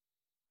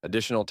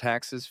 Additional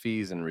taxes,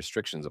 fees, and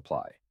restrictions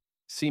apply.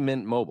 See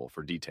Mint Mobile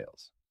for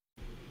details.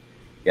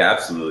 Yeah,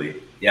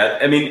 absolutely. Yeah,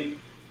 I mean,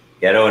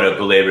 I don't want to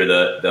belabor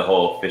the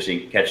whole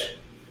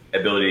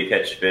ability to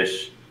catch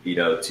fish,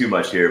 too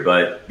much here.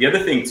 But the other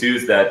thing too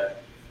is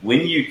that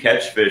when you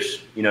catch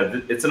fish,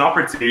 it's an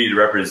opportunity to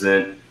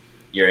represent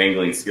your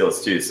angling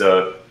skills too.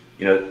 So,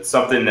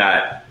 something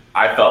that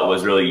I felt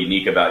was really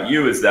unique about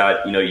you is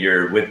that,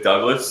 you're with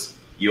Douglas.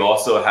 You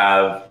also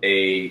have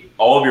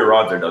all of your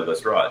rods are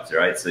Douglas rods,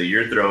 right? So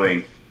you're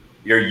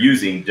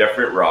using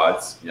different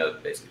rods,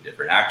 basically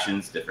different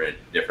actions, different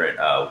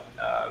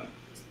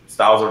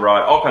styles of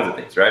rod, all kinds of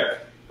things, right?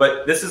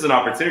 But this is an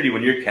opportunity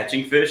when you're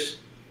catching fish,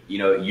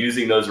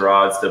 using those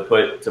rods to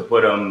put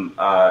them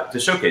to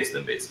showcase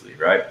them, basically,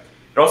 right?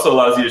 It also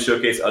allows you to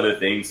showcase other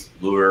things,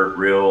 lure,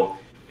 reel.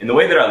 And the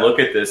way that I look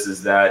at this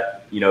is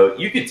that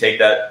you could take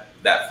that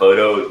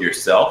photo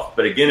yourself,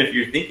 but again, if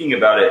you're thinking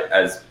about it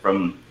as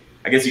from,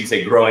 I guess you could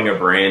say, growing a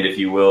brand, if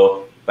you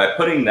will, by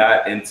putting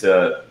that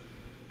into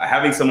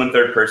having someone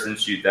third person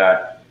shoot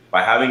that,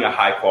 by having a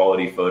high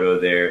quality photo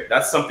there,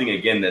 that's something,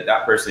 again,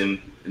 that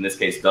person, in this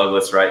case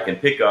Douglas, right, can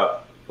pick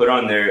up, put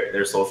on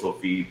their social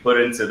feed,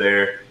 put into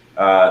their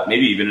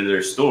maybe even in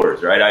their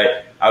stores,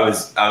 right? I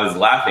was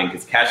laughing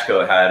because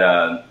Catchco had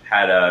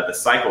the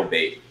cycle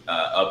bait,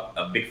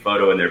 a big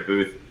photo in their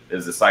booth. It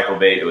was a cycle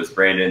bait. It was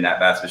Brandon, that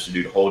bass fishing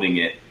dude, holding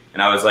it,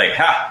 and I was like,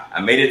 "Ha! I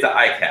made it to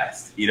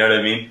ICAST." You know what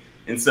I mean?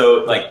 And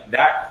so, like,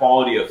 that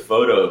quality of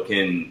photo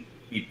can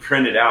be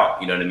printed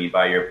out, you know what I mean,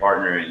 by your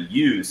partner and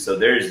used. So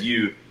there's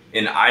you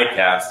in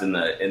ICAST in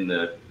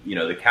the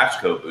the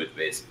Catchco booth,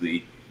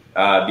 basically,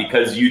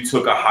 because you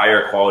took a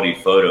higher quality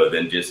photo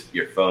than just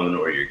your phone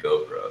or your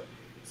GoPro.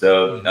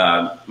 So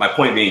my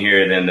point being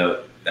here, then,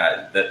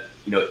 that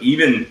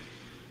even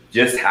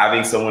just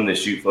having someone to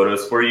shoot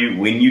photos for you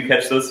when you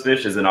catch those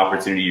fish is an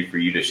opportunity for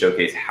you to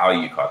showcase how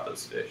you caught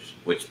those fish,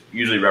 which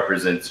usually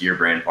represents your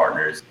brand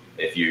partners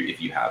if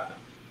you have them.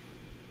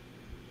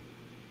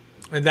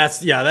 And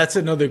that's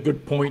another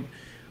good point.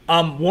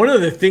 One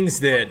of the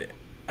things that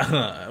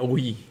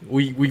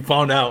we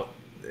found out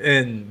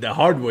in the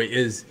hard way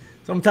is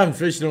sometimes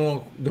fish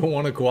don't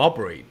want to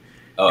cooperate.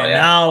 Oh, and yeah.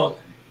 now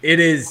it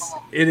is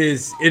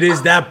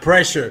that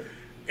pressure.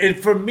 And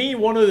for me,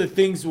 one of the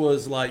things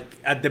was like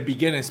at the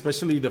beginning,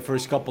 especially the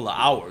first couple of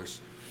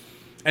hours.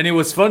 And it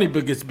was funny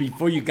because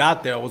before you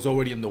got there, I was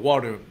already in the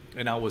water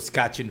and I was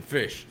catching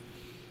fish.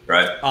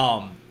 Right.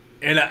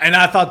 And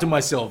I thought to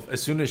myself,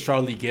 as soon as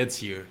Charlie gets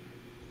here,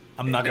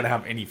 I'm not gonna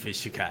have any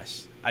fish to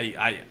catch.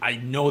 I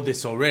know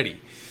this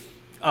already,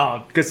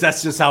 because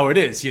that's just how it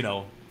is, you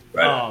know.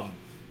 Right.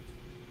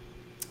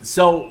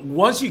 So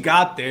once you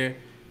got there,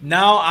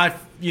 now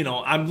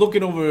I'm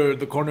looking over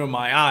the corner of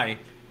my eye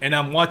and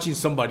I'm watching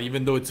somebody,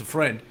 even though it's a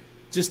friend,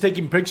 just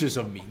taking pictures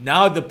of me.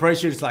 Now the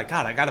pressure is like,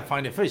 God, I gotta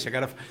find a fish.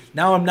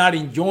 Now I'm not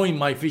enjoying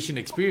my fishing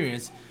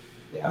experience.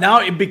 Yeah.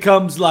 Now it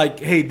becomes like,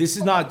 hey, this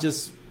is not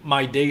just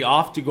my day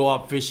off to go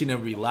out fishing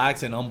and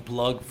relax and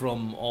unplug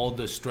from all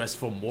the stress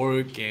from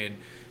work and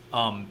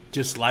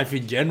just life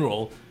in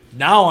general.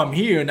 Now I'm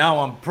here. Now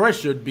I'm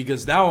pressured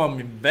because now I'm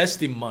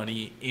investing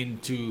money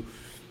into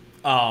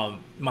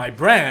my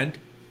brand,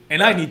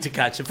 and I need to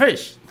catch a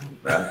fish.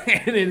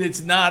 Right. And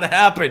it's not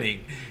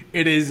happening.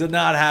 It is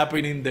not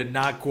happening. They're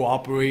not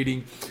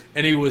cooperating.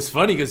 And it was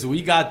funny because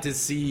we got to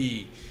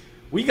see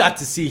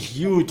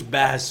huge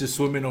bass just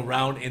swimming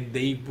around, and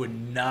they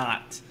would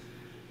not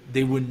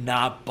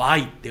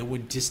bite.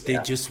 They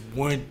just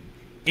weren't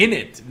in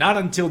it. Not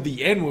until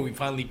the end when we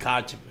finally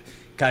catch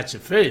a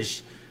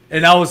fish.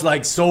 And I was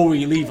like so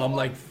relieved. I'm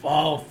like,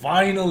 oh,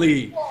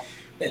 finally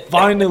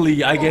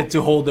I get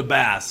to hold the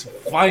bass.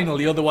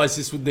 Finally, otherwise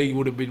this day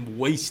would have been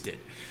wasted.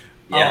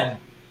 Yeah.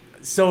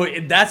 So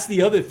that's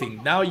the other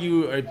thing. Now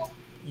you're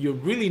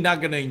really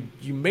not gonna.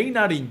 You may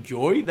not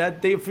enjoy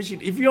that day of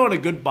fishing. If you're on a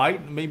good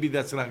bite, maybe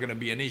that's not gonna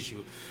be an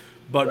issue.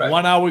 But Right.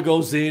 1 hour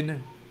goes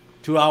in,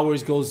 2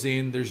 hours goes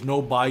in. There's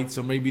no bites,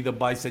 or maybe the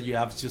bites that you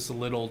have is just a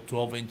little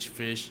 12-inch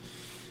fish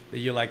that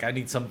you're like, I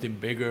need something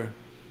bigger.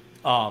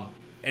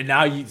 And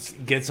now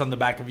it gets on the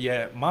back of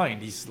your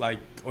mind. He's like,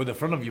 or the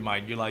front of your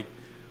mind. You're like,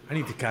 I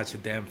need to catch a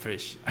damn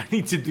fish. I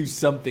need to do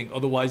something.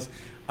 Otherwise,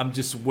 I'm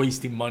just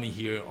wasting money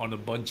here on a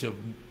bunch of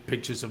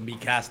pictures of me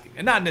casting.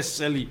 And not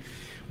necessarily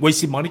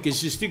wasting money,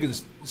 because you can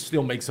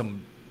still make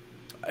some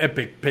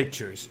epic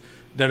pictures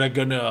that are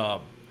going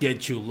to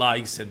get you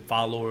likes and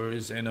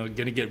followers and are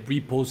going to get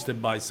reposted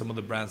by some of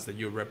the brands that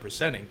you're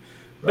representing.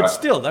 But Right.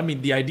 still, I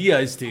mean, the idea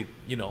is to,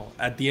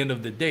 at the end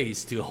of the day,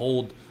 is to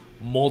hold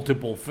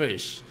multiple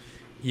fish,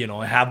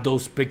 have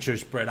those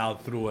pictures spread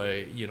out through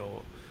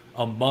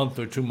a month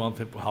or 2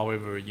 months,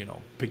 however,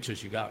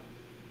 pictures you got.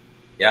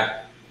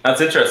 Yeah,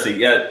 that's interesting.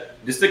 Yeah,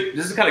 just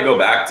to kind of go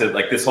back to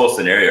like this whole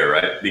scenario,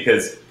 right?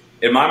 Because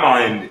in my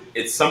mind,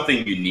 it's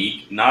something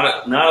unique.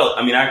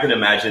 I mean, I can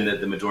imagine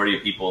that the majority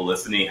of people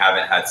listening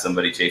haven't had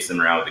somebody chase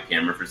them around with a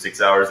camera for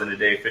 6 hours in a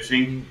day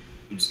fishing.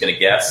 I'm just gonna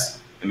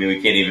guess. I mean,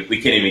 we can't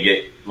even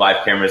get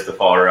live cameras to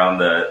follow around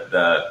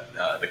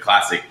the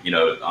classic,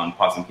 on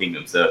Possum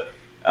Kingdom. So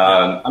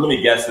I'm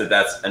gonna guess that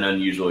that's an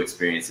unusual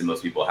experience, and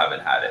most people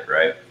haven't had it,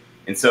 right?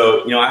 And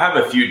so, I have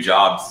a few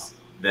jobs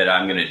that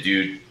I'm gonna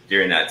do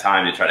during that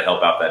time to try to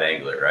help out that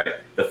angler, right?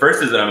 The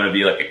first is that I'm gonna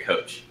be like a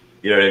coach.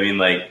 You know what I mean?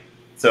 Like,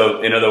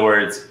 so in other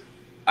words,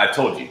 I've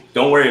told you,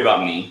 don't worry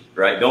about me,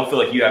 right? Don't feel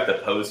like you have to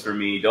pose for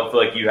me. Don't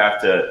feel like you have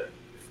to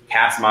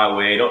cast my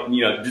way.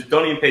 Just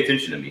don't even pay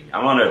attention to me.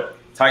 I'm on a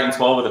Titan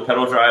 12 with a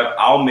pedal drive.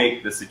 I'll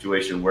make the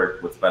situation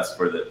work what's best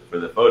for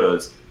the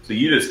photos. So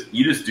you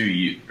just do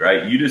you,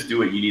 right? You just do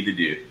what you need to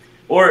do.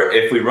 Or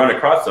if we run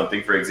across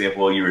something, for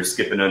example, you were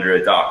skipping under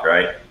a dock,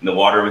 right? And the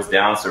water was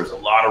down, so there was a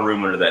lot of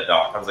room under that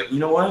dock. I was like, you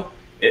know what?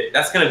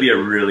 That's going to be a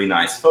really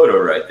nice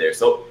photo right there.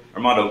 So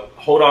Armando,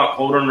 hold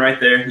on right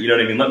there. You know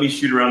what I mean? Let me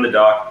shoot around the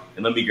dock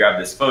and let me grab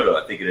this photo.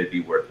 I think it'd be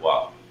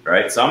worthwhile,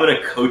 right? So I'm going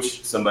to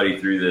coach somebody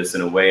through this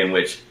in a way in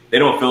which they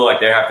don't feel like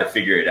they have to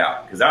figure it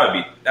out, because that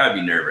would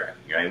be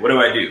nerve-wracking, right? What do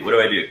I do? Do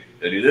I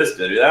do this?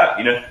 Do I do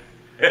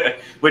that?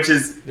 Which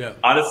is,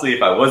 honestly,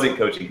 if I wasn't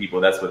coaching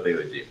people, that's what they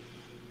would do.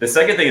 The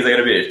second thing is I got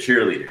to be a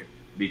cheerleader,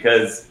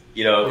 because,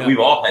 we've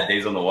all had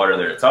days on the water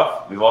that are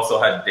tough. We've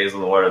also had days on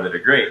the water that are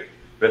great.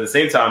 But at the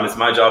same time, it's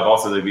my job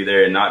also to be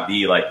there and not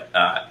be like,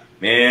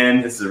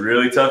 man, this is a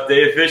really tough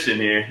day of fishing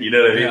here. You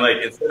know what I mean? Like,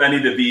 instead, I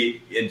need to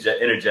be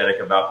energetic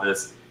about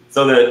this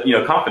so that,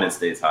 confidence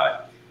stays high.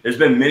 There's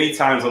been many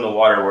times on the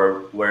water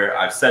where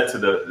I've said to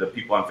the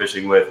people I'm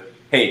fishing with,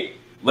 hey,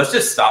 let's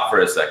just stop for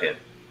a second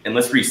and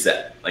let's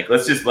reset. Like,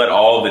 let's just let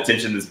all the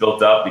tension that's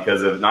built up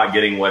because of not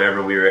getting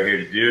whatever we were here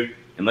to do,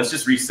 and let's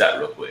just reset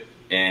real quick.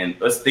 And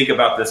let's think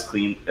about this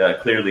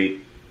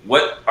clearly.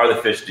 What are the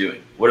fish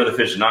doing? What are the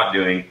fish not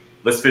doing?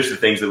 Let's fish the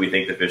things that we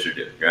think the fish are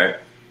doing, right?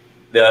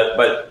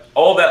 But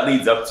all that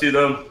leads up to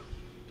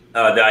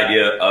the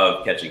idea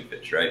of catching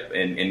fish, right?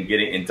 And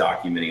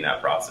documenting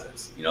that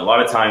process. A lot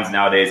of times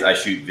nowadays I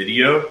shoot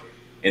video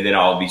and then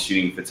I'll be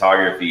shooting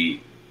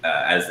photography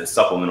as a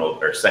supplemental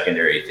or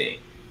secondary thing.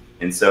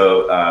 And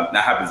so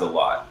that happens a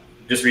lot.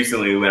 Just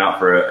recently we went out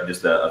for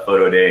a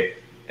photo day.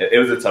 It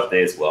was a tough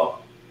day as well.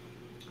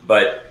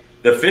 But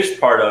the fish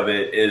part of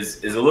it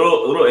is a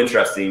little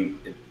interesting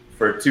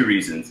for two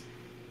reasons.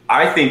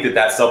 I think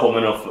that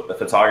supplemental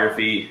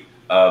photography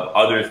of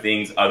other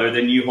things other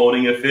than you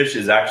holding a fish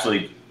is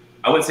actually,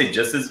 I wouldn't say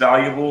just as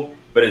valuable,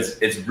 but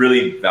it's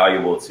really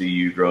valuable to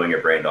you growing a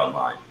brand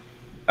online.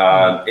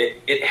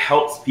 It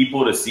helps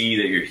people to see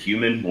that you're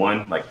human.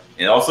 One, like,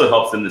 it also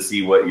helps them to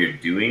see what you're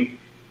doing.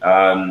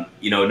 No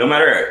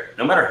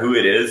matter who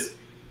it is,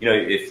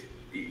 if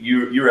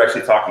you were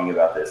actually talking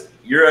about this,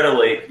 you're at a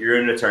lake, you're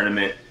in a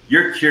tournament,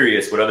 you're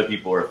curious what other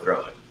people are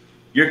throwing.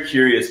 You're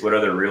curious what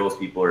other reels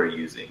people are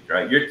using,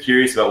 right? You're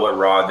curious about what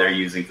rod they're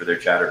using for their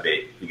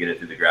chatterbait to get it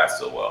through the grass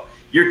so well.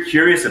 You're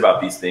curious about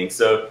these things.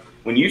 So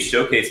when you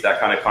showcase that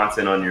kind of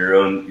content on your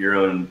own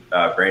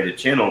branded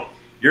channel,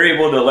 you're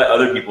able to let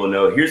other people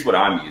know, here's what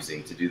I'm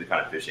using to do the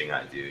kind of fishing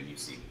I do, and you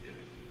see me doing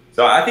it.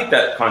 So I think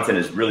that content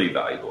is really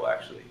valuable,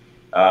 actually.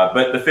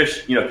 But the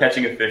fish,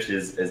 catching a fish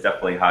is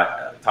definitely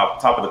high,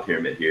 top of the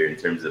pyramid here in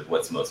terms of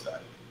what's most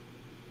valuable.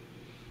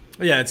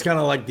 Yeah, it's kind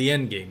of like the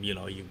end game.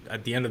 You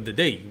at the end of the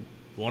day, you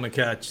want to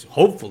catch,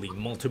 hopefully,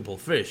 multiple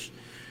fish.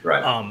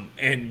 Right.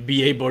 And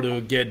be able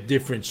to get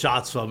different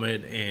shots from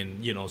it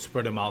and,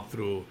 spread them out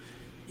through,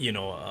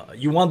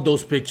 you want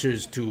those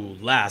pictures to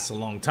last a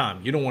long time.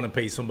 You don't want to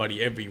pay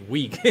somebody every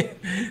week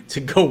to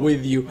go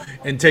with you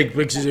and take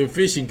pictures of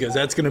fishing, because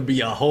that's going to be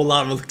a whole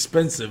lot of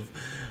expensive.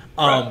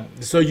 Right.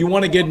 So you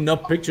want to get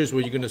enough pictures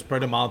where you're going to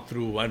spread them out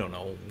through,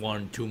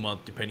 1-2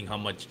 months, depending how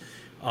much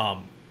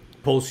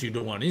posts you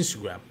do on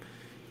Instagram.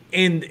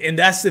 And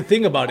that's the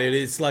thing about it.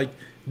 It's like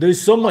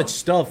there's so much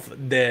stuff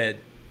that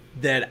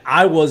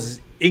I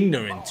was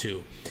ignorant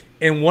to.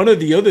 And one of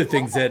the other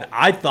things that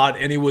I thought,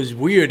 and it was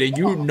weird, and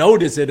you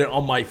noticed it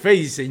on my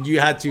face, and you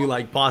had to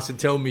pause and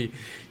tell me,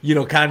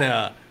 kind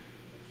of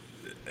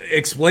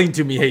explain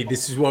to me, hey,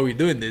 this is why we're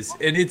doing this.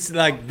 And it's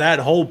like that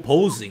whole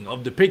posing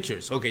of the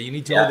pictures. Okay, you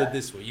need to hold it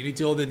this way. You need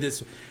to hold it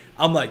this way.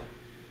 I'm like,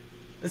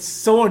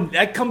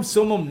 that comes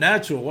so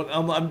unnatural.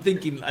 I'm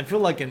thinking, I feel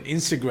like an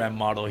Instagram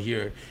model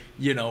here,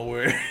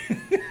 where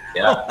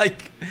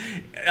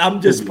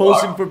I'm just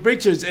posing for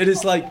pictures, and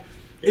it's like,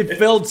 it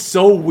felt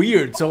so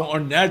weird, so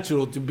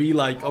unnatural to be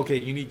like, okay,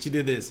 you need to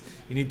do this,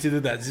 you need to do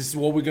that. This is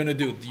what we're gonna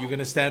do. You're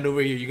gonna stand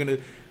over here.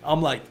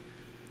 I'm like,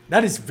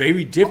 that is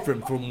very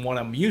different from what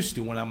I'm used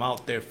to when I'm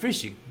out there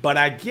fishing. But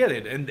I get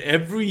it, and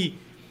every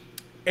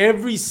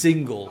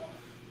single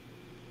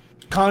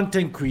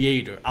content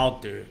creator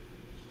out there,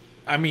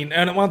 and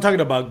I'm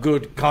talking about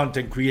good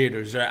content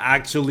creators, are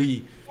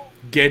actually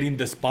getting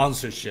the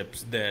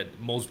sponsorships that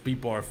most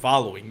people are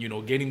following.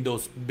 Getting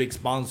those big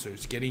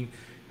sponsors, getting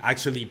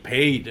actually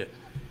paid.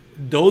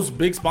 Those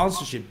big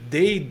sponsorship,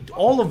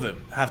 all of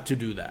them have to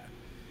do that.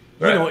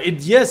 Right.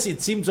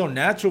 It seems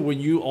unnatural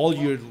when all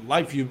your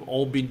life you've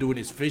all been doing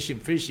is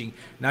fishing.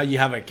 Now you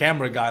have a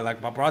camera guy like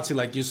paparazzi,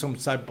 like you're some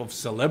type of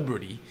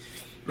celebrity,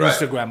 right,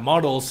 Instagram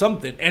model or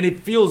something, and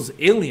it feels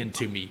alien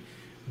to me.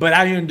 But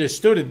I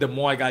understood it the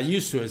more I got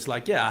used to it. It's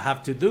like, yeah, I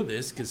have to do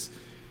this because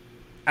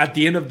at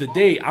the end of the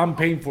day, I'm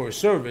paying for a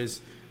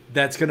service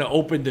that's gonna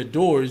open the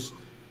doors,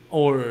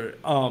 or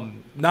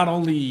not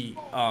only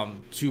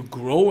to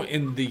grow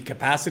in the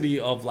capacity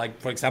of, like,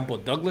 for example,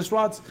 Douglas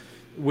rods,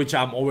 which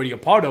I'm already a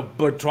part of,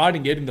 but try to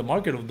get in the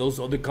market of those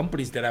other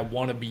companies that I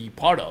want to be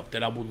part of,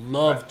 that I would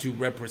love to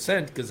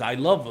represent because I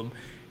love them.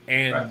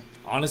 And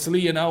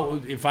honestly,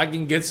 if I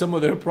can get some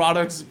of their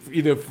products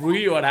either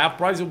free or at half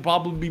price, it would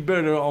probably be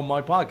better on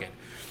my pocket.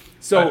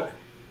 So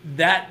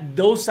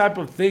those type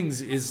of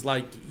things is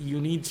like,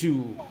 you need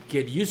to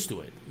get used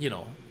to it.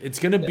 It's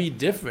gonna be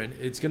different.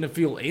 It's gonna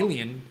feel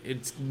alien.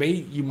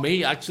 You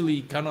may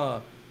actually kind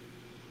of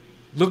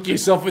look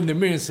yourself in the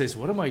mirror and says,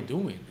 what am I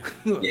doing?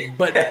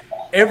 But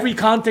every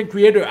content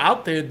creator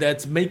out there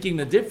that's making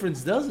a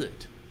difference does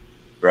it.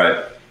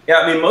 Right.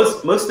 Yeah,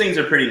 most things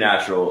are pretty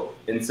natural.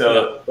 And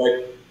so,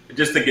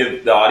 just to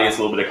give the audience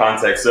a little bit of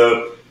context,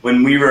 so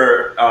when we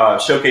were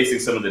showcasing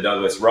some of the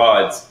Douglas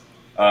rods,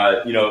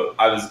 I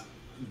was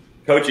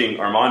coaching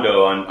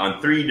Armando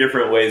on 3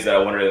 different ways that I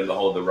wanted him to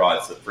hold the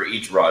rods. So for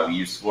each rod, we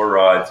used 4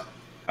 rods.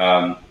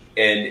 And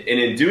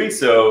in doing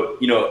so,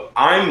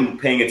 I'm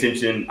paying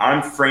attention.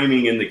 I'm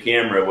framing in the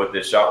camera what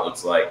this shot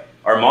looks like.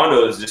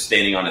 Armando is just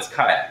standing on his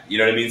kayak. You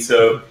know what I mean?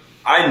 So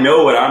I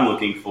know what I'm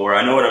looking for.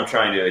 I know what I'm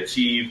trying to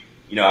achieve.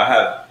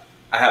 I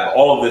have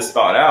all of this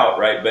thought out,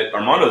 right? But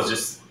Armando's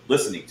just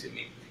listening to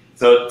me.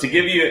 So to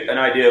give you an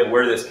idea of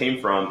where this came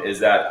from is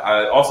that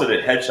I also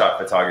did headshot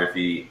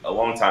photography a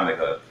long time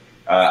ago.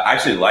 I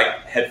actually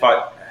like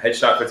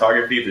headshot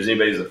photography. If there's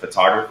anybody who's a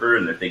photographer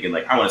and they're thinking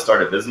like, I want to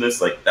start a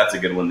business, like that's a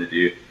good one to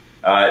do.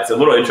 It's a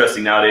little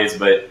interesting nowadays,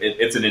 but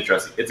it's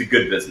a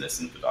good business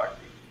in photography.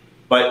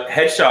 But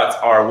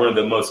headshots are one of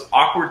the most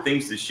awkward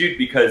things to shoot,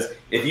 because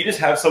if you just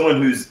have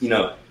someone who's,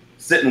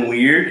 sitting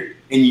weird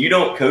and you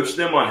don't coach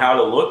them on how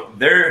to look,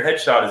 their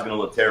headshot is going to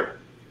look terrible.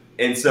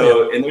 And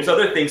so, and there's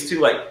other things too,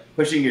 like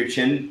pushing your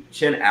chin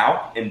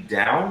out and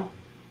down,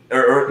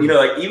 or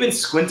like even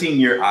squinting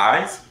your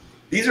eyes.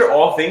 These are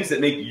all things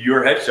that make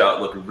your headshot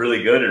look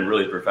really good and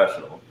really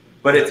professional.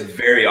 But it's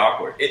very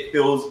awkward. It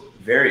feels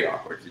very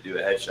awkward to do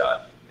a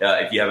headshot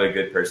if you have a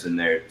good person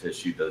there to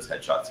shoot those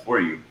headshots for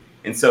you.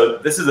 And so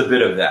this is a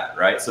bit of that,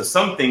 right? So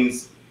some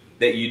things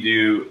that you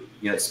do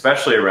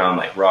especially around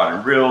like rod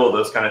and reel,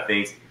 those kind of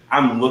things.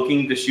 I'm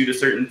looking to shoot a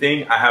certain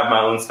thing. I have my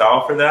own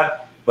style for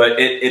that, but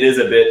it is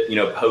a bit,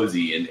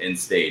 posy and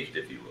staged,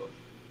 if you will.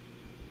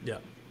 Yeah.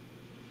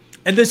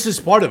 And this is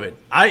part of it.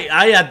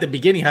 I at the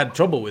beginning had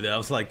trouble with it. I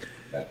was like,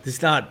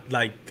 it's not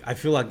like, I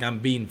feel like I'm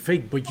being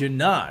fake, but you're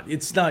not.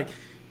 It's not,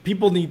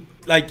 people need,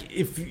 like,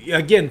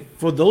 again,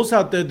 for those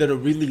out there that are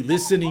really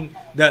listening,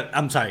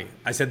 I'm sorry,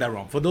 I said that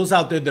wrong. For those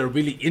out there that are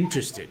really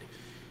interested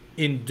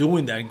in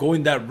doing that and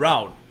going that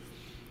route,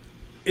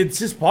 it's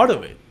just part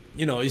of it.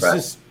 It's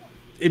just,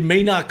 it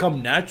may not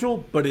come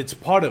natural, but it's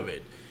part of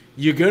it.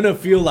 You're going to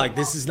feel like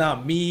this is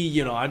not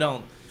me,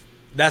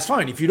 that's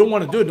fine. If you don't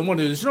want to do it,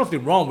 there's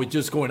nothing wrong with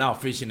just going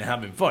out fishing and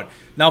having fun.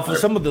 Now, for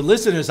some of the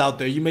listeners out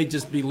there, you may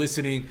just be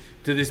listening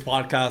to this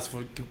podcast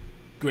for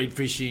great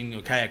fishing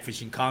or kayak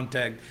fishing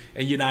content,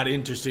 and you're not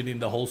interested in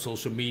the whole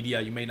social media.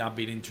 You may not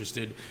be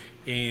interested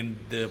in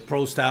the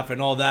pro staff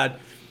and all that.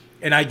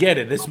 And I get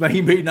it. This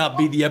may not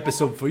be the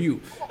episode for you.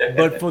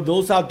 But for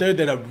those out there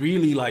that are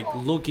really like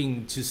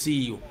looking to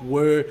see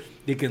where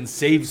they can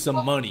save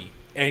some money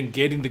and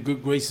get in the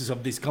good graces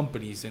of these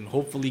companies and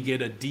hopefully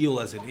get a deal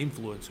as an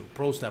influencer,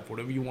 pro staff,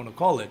 whatever you want to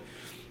call it,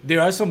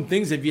 there are some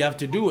things that you have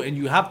to do, and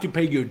you have to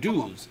pay your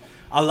dues.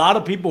 A lot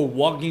of people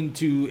walk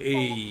into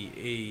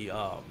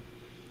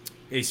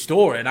a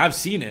store, and I've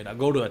seen it. I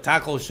go to a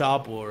tackle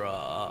shop or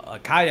a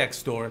kayak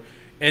store,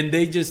 and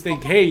they just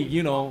think, hey,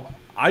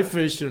 I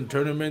fish in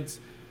tournaments.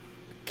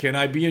 Can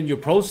I be on your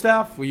pro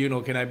staff?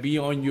 Or, can I be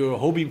on your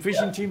Hobie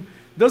fishing team?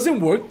 Doesn't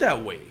work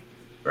that way.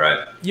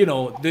 Right. The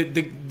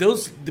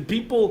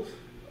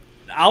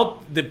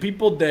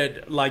people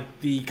that like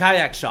the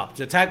kayak shops,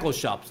 the tackle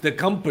shops, the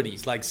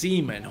companies like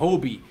Seaman,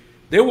 Hobie,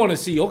 they want to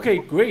see, okay,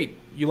 great.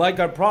 You like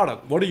our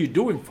product. What are you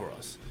doing for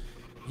us?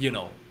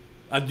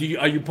 Are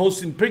you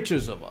posting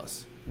pictures of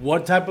us?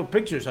 What type of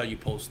pictures are you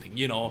posting?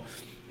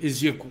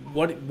 Is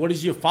what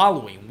is your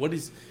following?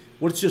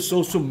 What's your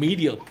social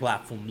media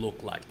platform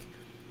look like?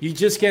 You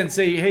just can't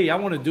say, hey, I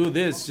want to do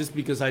this just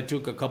because I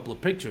took a couple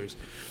of pictures.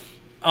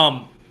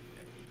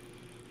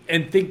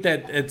 And think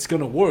that it's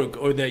going to work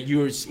or that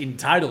you're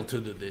entitled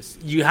to do this.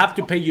 You have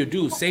to pay your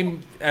dues.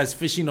 Same as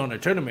fishing on a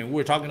tournament. We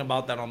were talking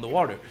about that on the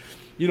water.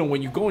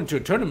 When you go into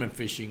a tournament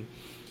fishing,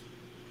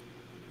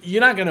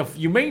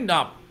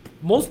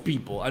 most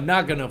people are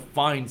not going to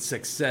find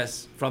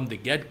success from the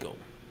get-go.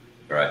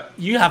 Right.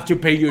 You have to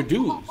pay your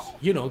dues,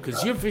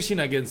 because you're fishing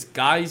against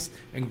guys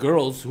and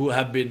girls who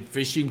have been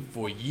fishing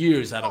for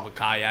years out of a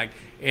kayak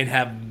and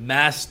have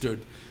mastered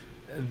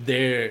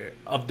their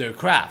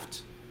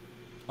craft.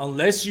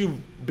 Unless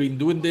you've been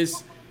doing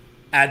this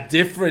at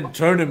different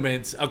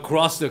tournaments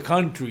across the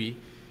country,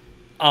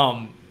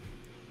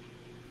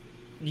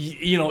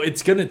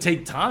 it's going to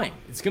take time.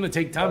 It's going to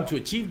take time to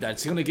achieve that.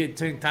 It's going to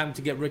take time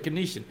to get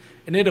recognition.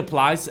 And it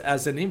applies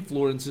as an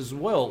influencer as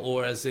well,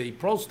 or as a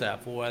pro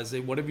staff, or as a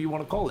whatever you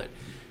want to call it.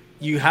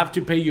 You have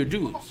to pay your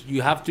dues.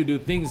 You have to do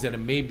things that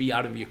may be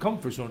out of your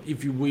comfort zone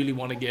if you really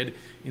want to get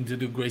into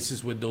the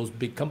graces with those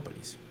big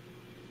companies.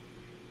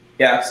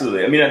 Yeah,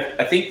 absolutely. I mean,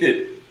 I think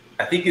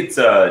it's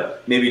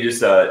maybe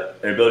just an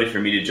ability for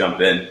me to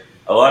jump in.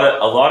 A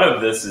lot of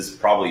this is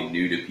probably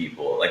new to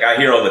people. Like I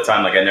hear all the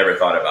time, like I never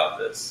thought about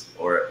this,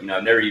 or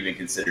I've never even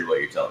considered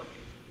what you're telling me.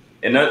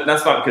 And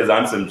that's not because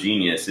I'm some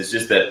genius. It's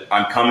just that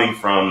I'm coming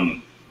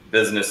from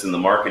business in the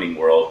marketing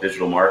world,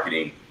 digital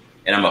marketing,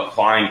 and I'm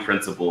applying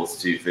principles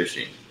to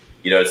fishing.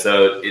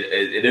 So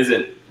it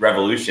isn't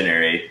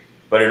revolutionary,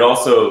 but it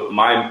also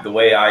the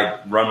way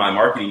I run my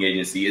marketing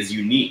agency is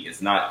unique.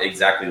 It's not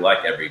exactly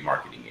like every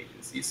marketing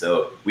agency.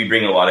 So we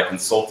bring a lot of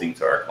consulting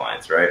to our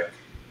clients, right?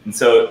 And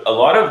so a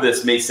lot of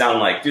this may sound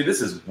like, dude,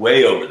 this is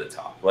way over the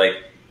top.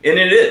 Like, and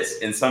it is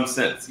in some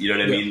sense, you know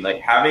what I mean?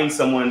 Like having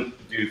someone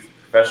do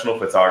professional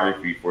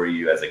photography for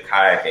you as a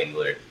kayak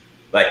angler,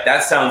 like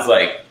that sounds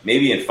like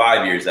maybe in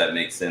 5 years that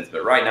makes sense.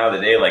 But right now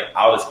today, like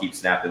I'll just keep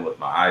snapping with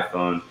my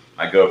iPhone.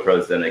 My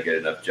GoPro's done a good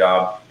enough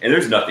job, and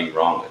there's nothing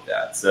wrong with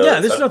that. So yeah,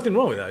 there's nothing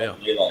wrong with that. Yeah,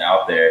 get that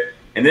out there,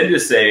 and then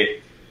just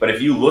say, but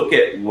if you look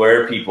at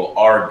where people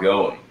are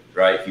going,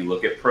 right? If you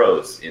look at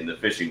pros in the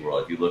fishing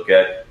world, if you look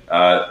at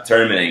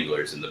tournament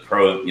anglers in the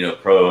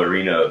pro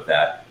arena of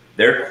that,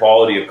 their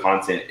quality of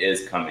content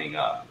is coming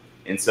up.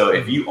 And so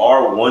if you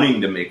are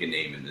wanting to make a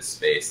name in this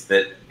space,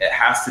 that it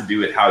has to do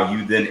with how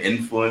you then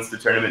influence the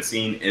tournament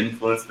scene,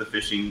 influence the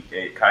fishing,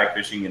 kayak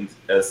fishing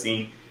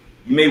scene.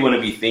 You may want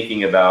to be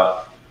thinking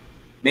about,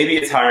 maybe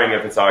it's hiring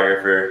a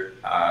photographer.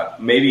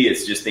 Maybe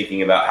it's just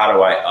thinking about how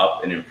do I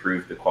up and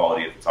improve the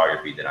quality of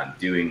photography that I'm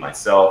doing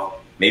myself.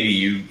 Maybe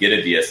you get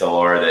a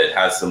DSLR that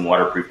has some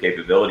waterproof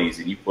capabilities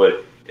and you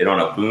put it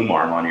on a boom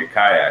arm on your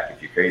kayak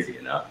if you're crazy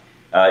enough.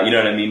 You know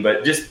what I mean?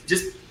 But just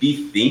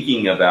be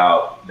thinking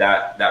about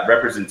that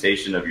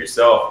representation of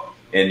yourself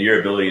and your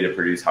ability to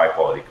produce high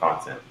quality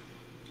content.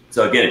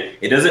 So again,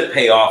 it doesn't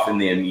pay off in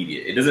the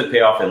immediate. It doesn't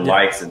pay off in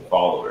likes and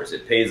followers.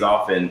 It pays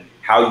off in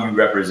how you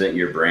represent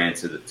your brand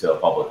to a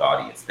public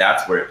audience.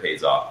 That's where it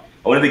pays off.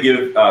 I wanted to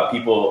give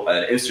people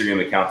an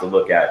Instagram account to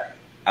look at.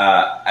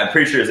 I'm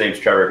pretty sure his name's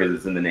Trevor because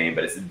it's in the name,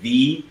 but it's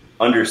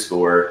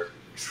 _,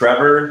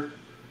 Trevor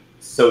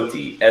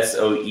Soety,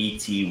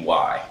 Soety,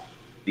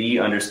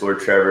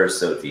 _Trevor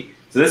Soety.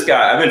 So this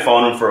guy, I've been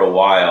following him for a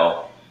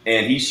while,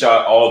 and he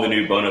shot all the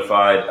new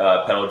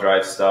Bonafide pedal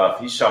drive stuff.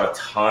 He shot a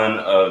ton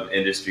of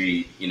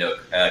industry,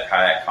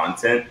 kayak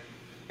content.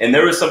 And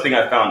there was something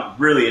I found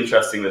really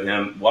interesting with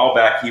him. A while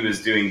back, he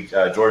was doing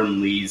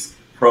Jordan Lee's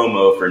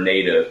promo for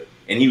Native,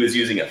 and he was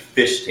using a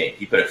fish tank.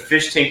 He put a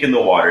fish tank in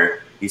the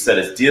water. He set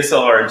his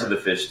DSLR into the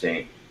fish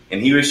tank,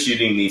 and he was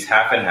shooting these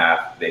half and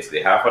half,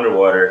 basically half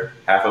underwater,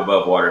 half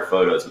above water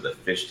photos with a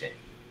fish tank.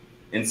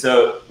 And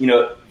so,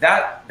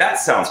 that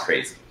sounds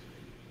crazy.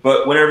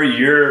 But whenever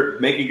you're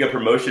making a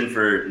promotion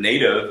for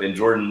Native and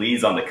Jordan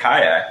Lee's on the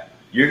kayak,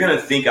 you're going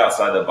to think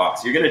outside the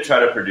box. You're going to try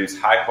to produce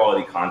high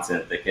quality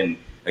content that can,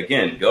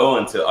 again, go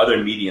into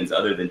other mediums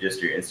other than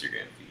just your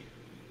Instagram feed.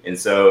 And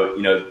so,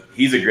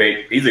 he's a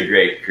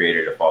great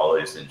creator to follow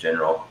just in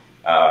general.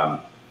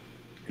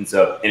 And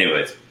so,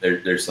 anyways,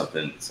 there's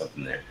something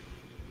there.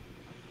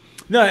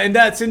 No, and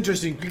that's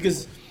interesting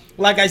because,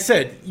 like I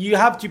said, you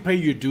have to pay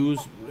your dues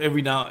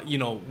every now,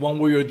 one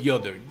way or the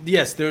other.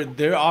 Yes,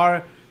 there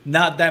are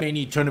not that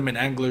many tournament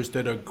anglers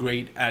that are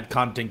great at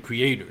content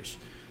creators.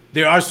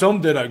 There are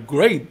some that are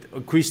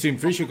great. Christian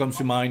Fisher comes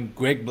to mind.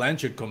 Greg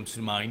Blanchard comes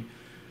to mind.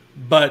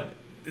 But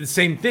the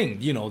same thing,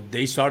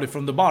 they started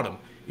from the bottom.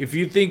 If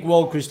you think,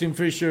 well, Christian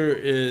Fisher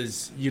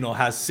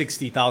has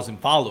 60,000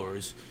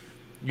 followers,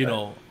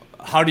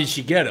 how did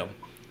she get them?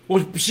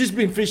 Well, she's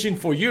been fishing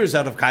for years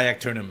out of kayak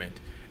tournament,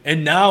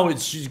 and now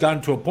she's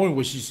gotten to a point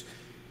where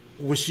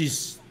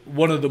she's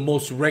one of the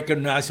most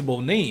recognizable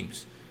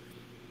names.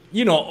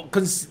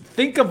 Because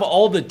think of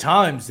all the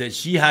times that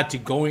she had to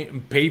go in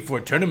and pay for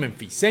a tournament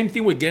fee. Same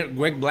thing with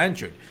Greg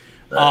Blanchard.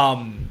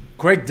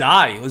 Greg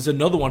Dye is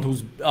another one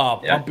who's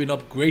pumping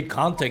up great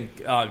content.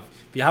 If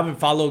you haven't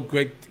followed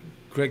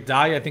Greg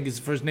Dye, I think his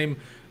first name,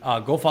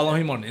 go follow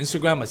him on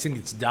Instagram. I think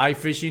it's Dye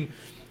Fishing.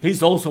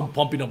 He's also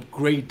pumping up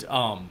great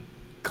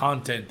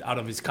content out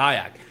of his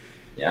kayak.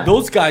 Yeah.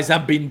 Those guys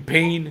have been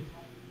paying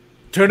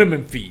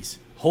tournament fees,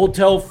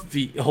 hotel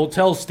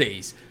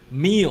stays,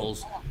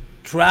 meals,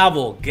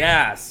 travel,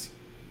 gas.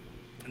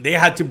 They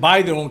had to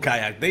buy their own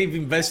kayak. They've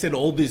invested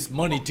all this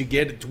money to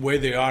get it to where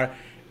they are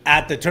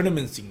at the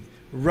tournament scene.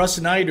 Russ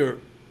Snyder,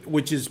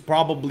 which is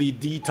probably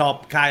the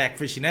top kayak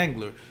fishing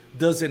angler,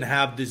 doesn't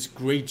have this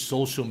great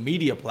social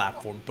media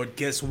platform. But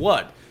guess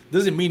what?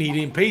 Doesn't mean he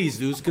didn't pay his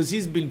dues, because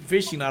he's been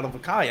fishing out of a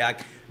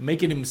kayak,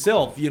 making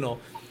himself,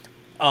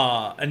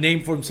 a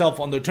name for himself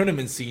on the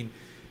tournament scene.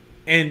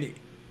 And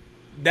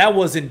that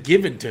wasn't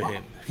given to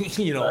him.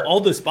 All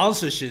the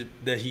sponsorship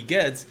that he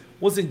gets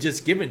wasn't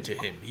just given to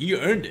him. He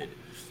earned it.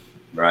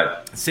 Right.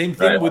 Same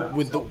thing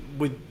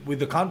with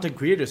the content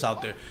creators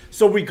out there.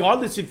 So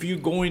regardless if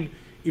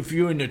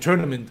you're in a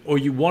tournament, or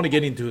you want to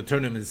get into a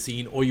tournament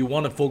scene, or you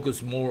want to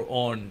focus more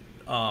on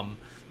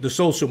the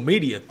social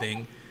media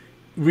thing,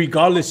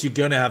 regardless, you're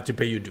going to have to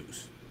pay your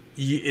dues.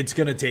 It's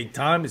going to take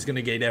time. It's going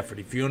to get effort.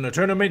 If you're in a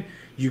tournament,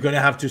 you're going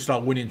to have to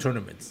start winning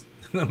tournaments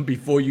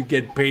before you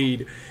get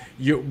paid.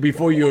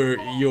 Before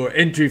your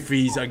entry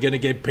fees are going to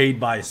get paid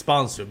by a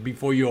sponsor.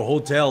 Before your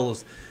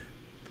hotel's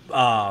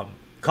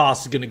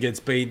costs are going to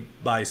get paid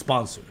by a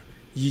sponsor.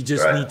 You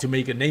just need to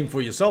make a name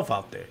for yourself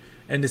out there.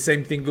 And the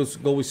same thing goes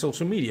with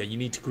social media. You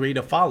need to create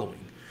a following,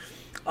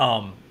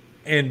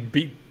 and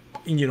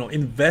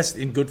invest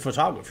in good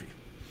photography.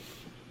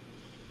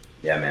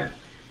 Yeah, man.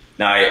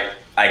 No,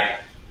 I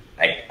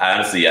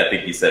honestly, I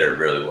think you said it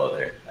really well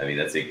there. I mean,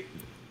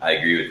 I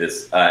agree with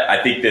this.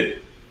 I think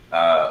that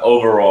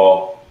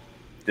overall,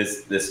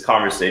 this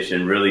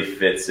conversation really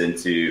fits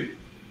into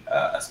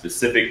a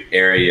specific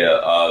area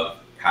of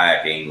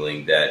kayak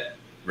angling that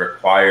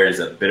requires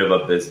a bit of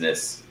a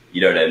business,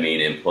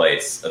 in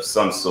place of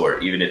some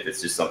sort, even if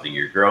it's just something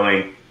you're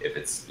growing, if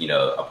it's,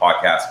 a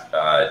podcast,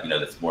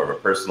 that's more of a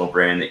personal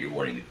brand that you're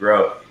wanting to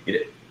grow.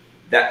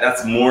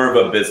 That's more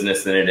of a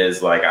business than it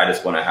is like, I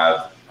just want to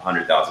have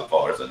 100,000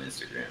 followers on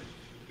Instagram.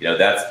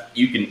 That's,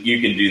 you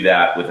can do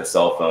that with a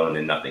cell phone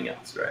and nothing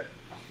else, right?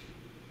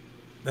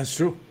 That's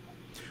true.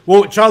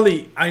 Well,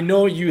 Charlie, I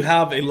know you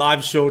have a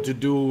live show to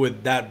do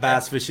with that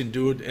bass fishing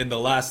dude, and the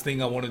last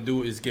thing I want to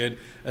do is get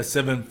a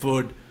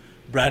 7-foot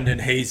Brandon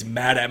Hayes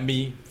mad at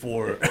me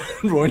for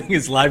ruining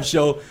his live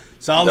show.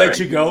 So I'll let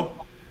you go.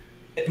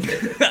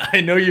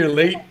 I know you're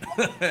late.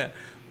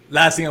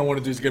 Last thing I want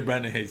to do is get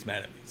Brandon Hayes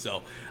mad at me.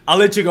 So I'll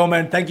let you go,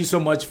 man. Thank you so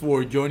much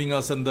for joining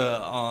us on the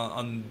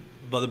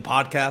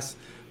podcast,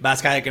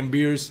 Bass Kayak and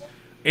Beers.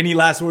 Any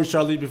last words,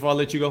 Charlie, before I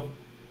let you go?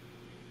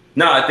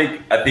 No, I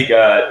think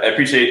I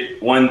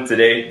appreciate one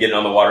today getting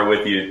on the water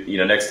with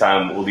you. Next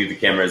time we'll leave the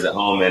cameras at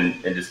home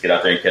and just get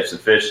out there and catch some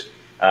fish.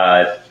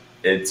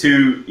 And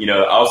two,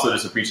 I also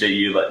just appreciate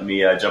you letting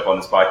me jump on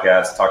this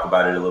podcast, talk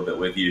about it a little bit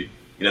with you.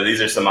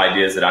 These are some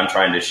ideas that I'm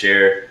trying to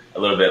share a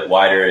little bit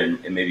wider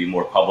and maybe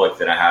more public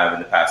than I have in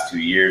the past 2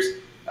 years.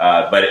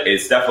 But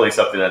it's definitely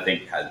something I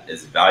think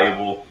is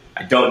valuable.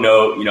 I don't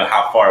know,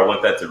 how far I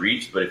want that to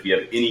reach, but if you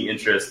have any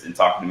interest in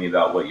talking to me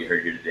about what you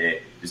heard here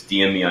today, just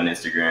DM me on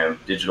Instagram,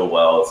 Digital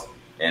Wells,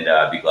 and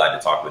I'd be glad to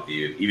talk with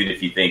you. Even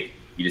if you think,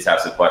 you just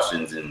have some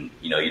questions and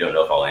you don't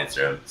know if I'll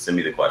answer them, send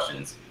me the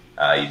questions.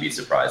 You'd be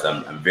surprised.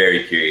 I'm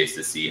very curious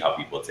to see how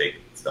people take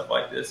stuff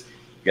like this.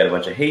 You got a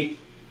bunch of hate,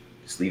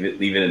 just leave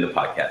it in the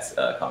podcast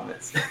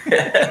comments.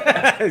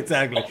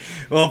 Exactly.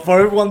 Well, for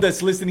everyone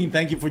that's listening,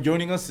 thank you for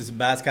joining us. This is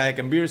Bass Kayak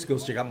and Beers. Go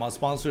check out my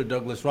sponsor,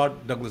 Douglas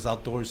Rod,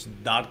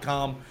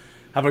 DouglasOutdoors.com.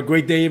 Have a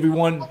great day,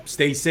 everyone.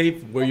 Stay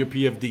safe. Wear your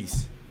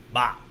PFDs.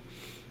 Bye.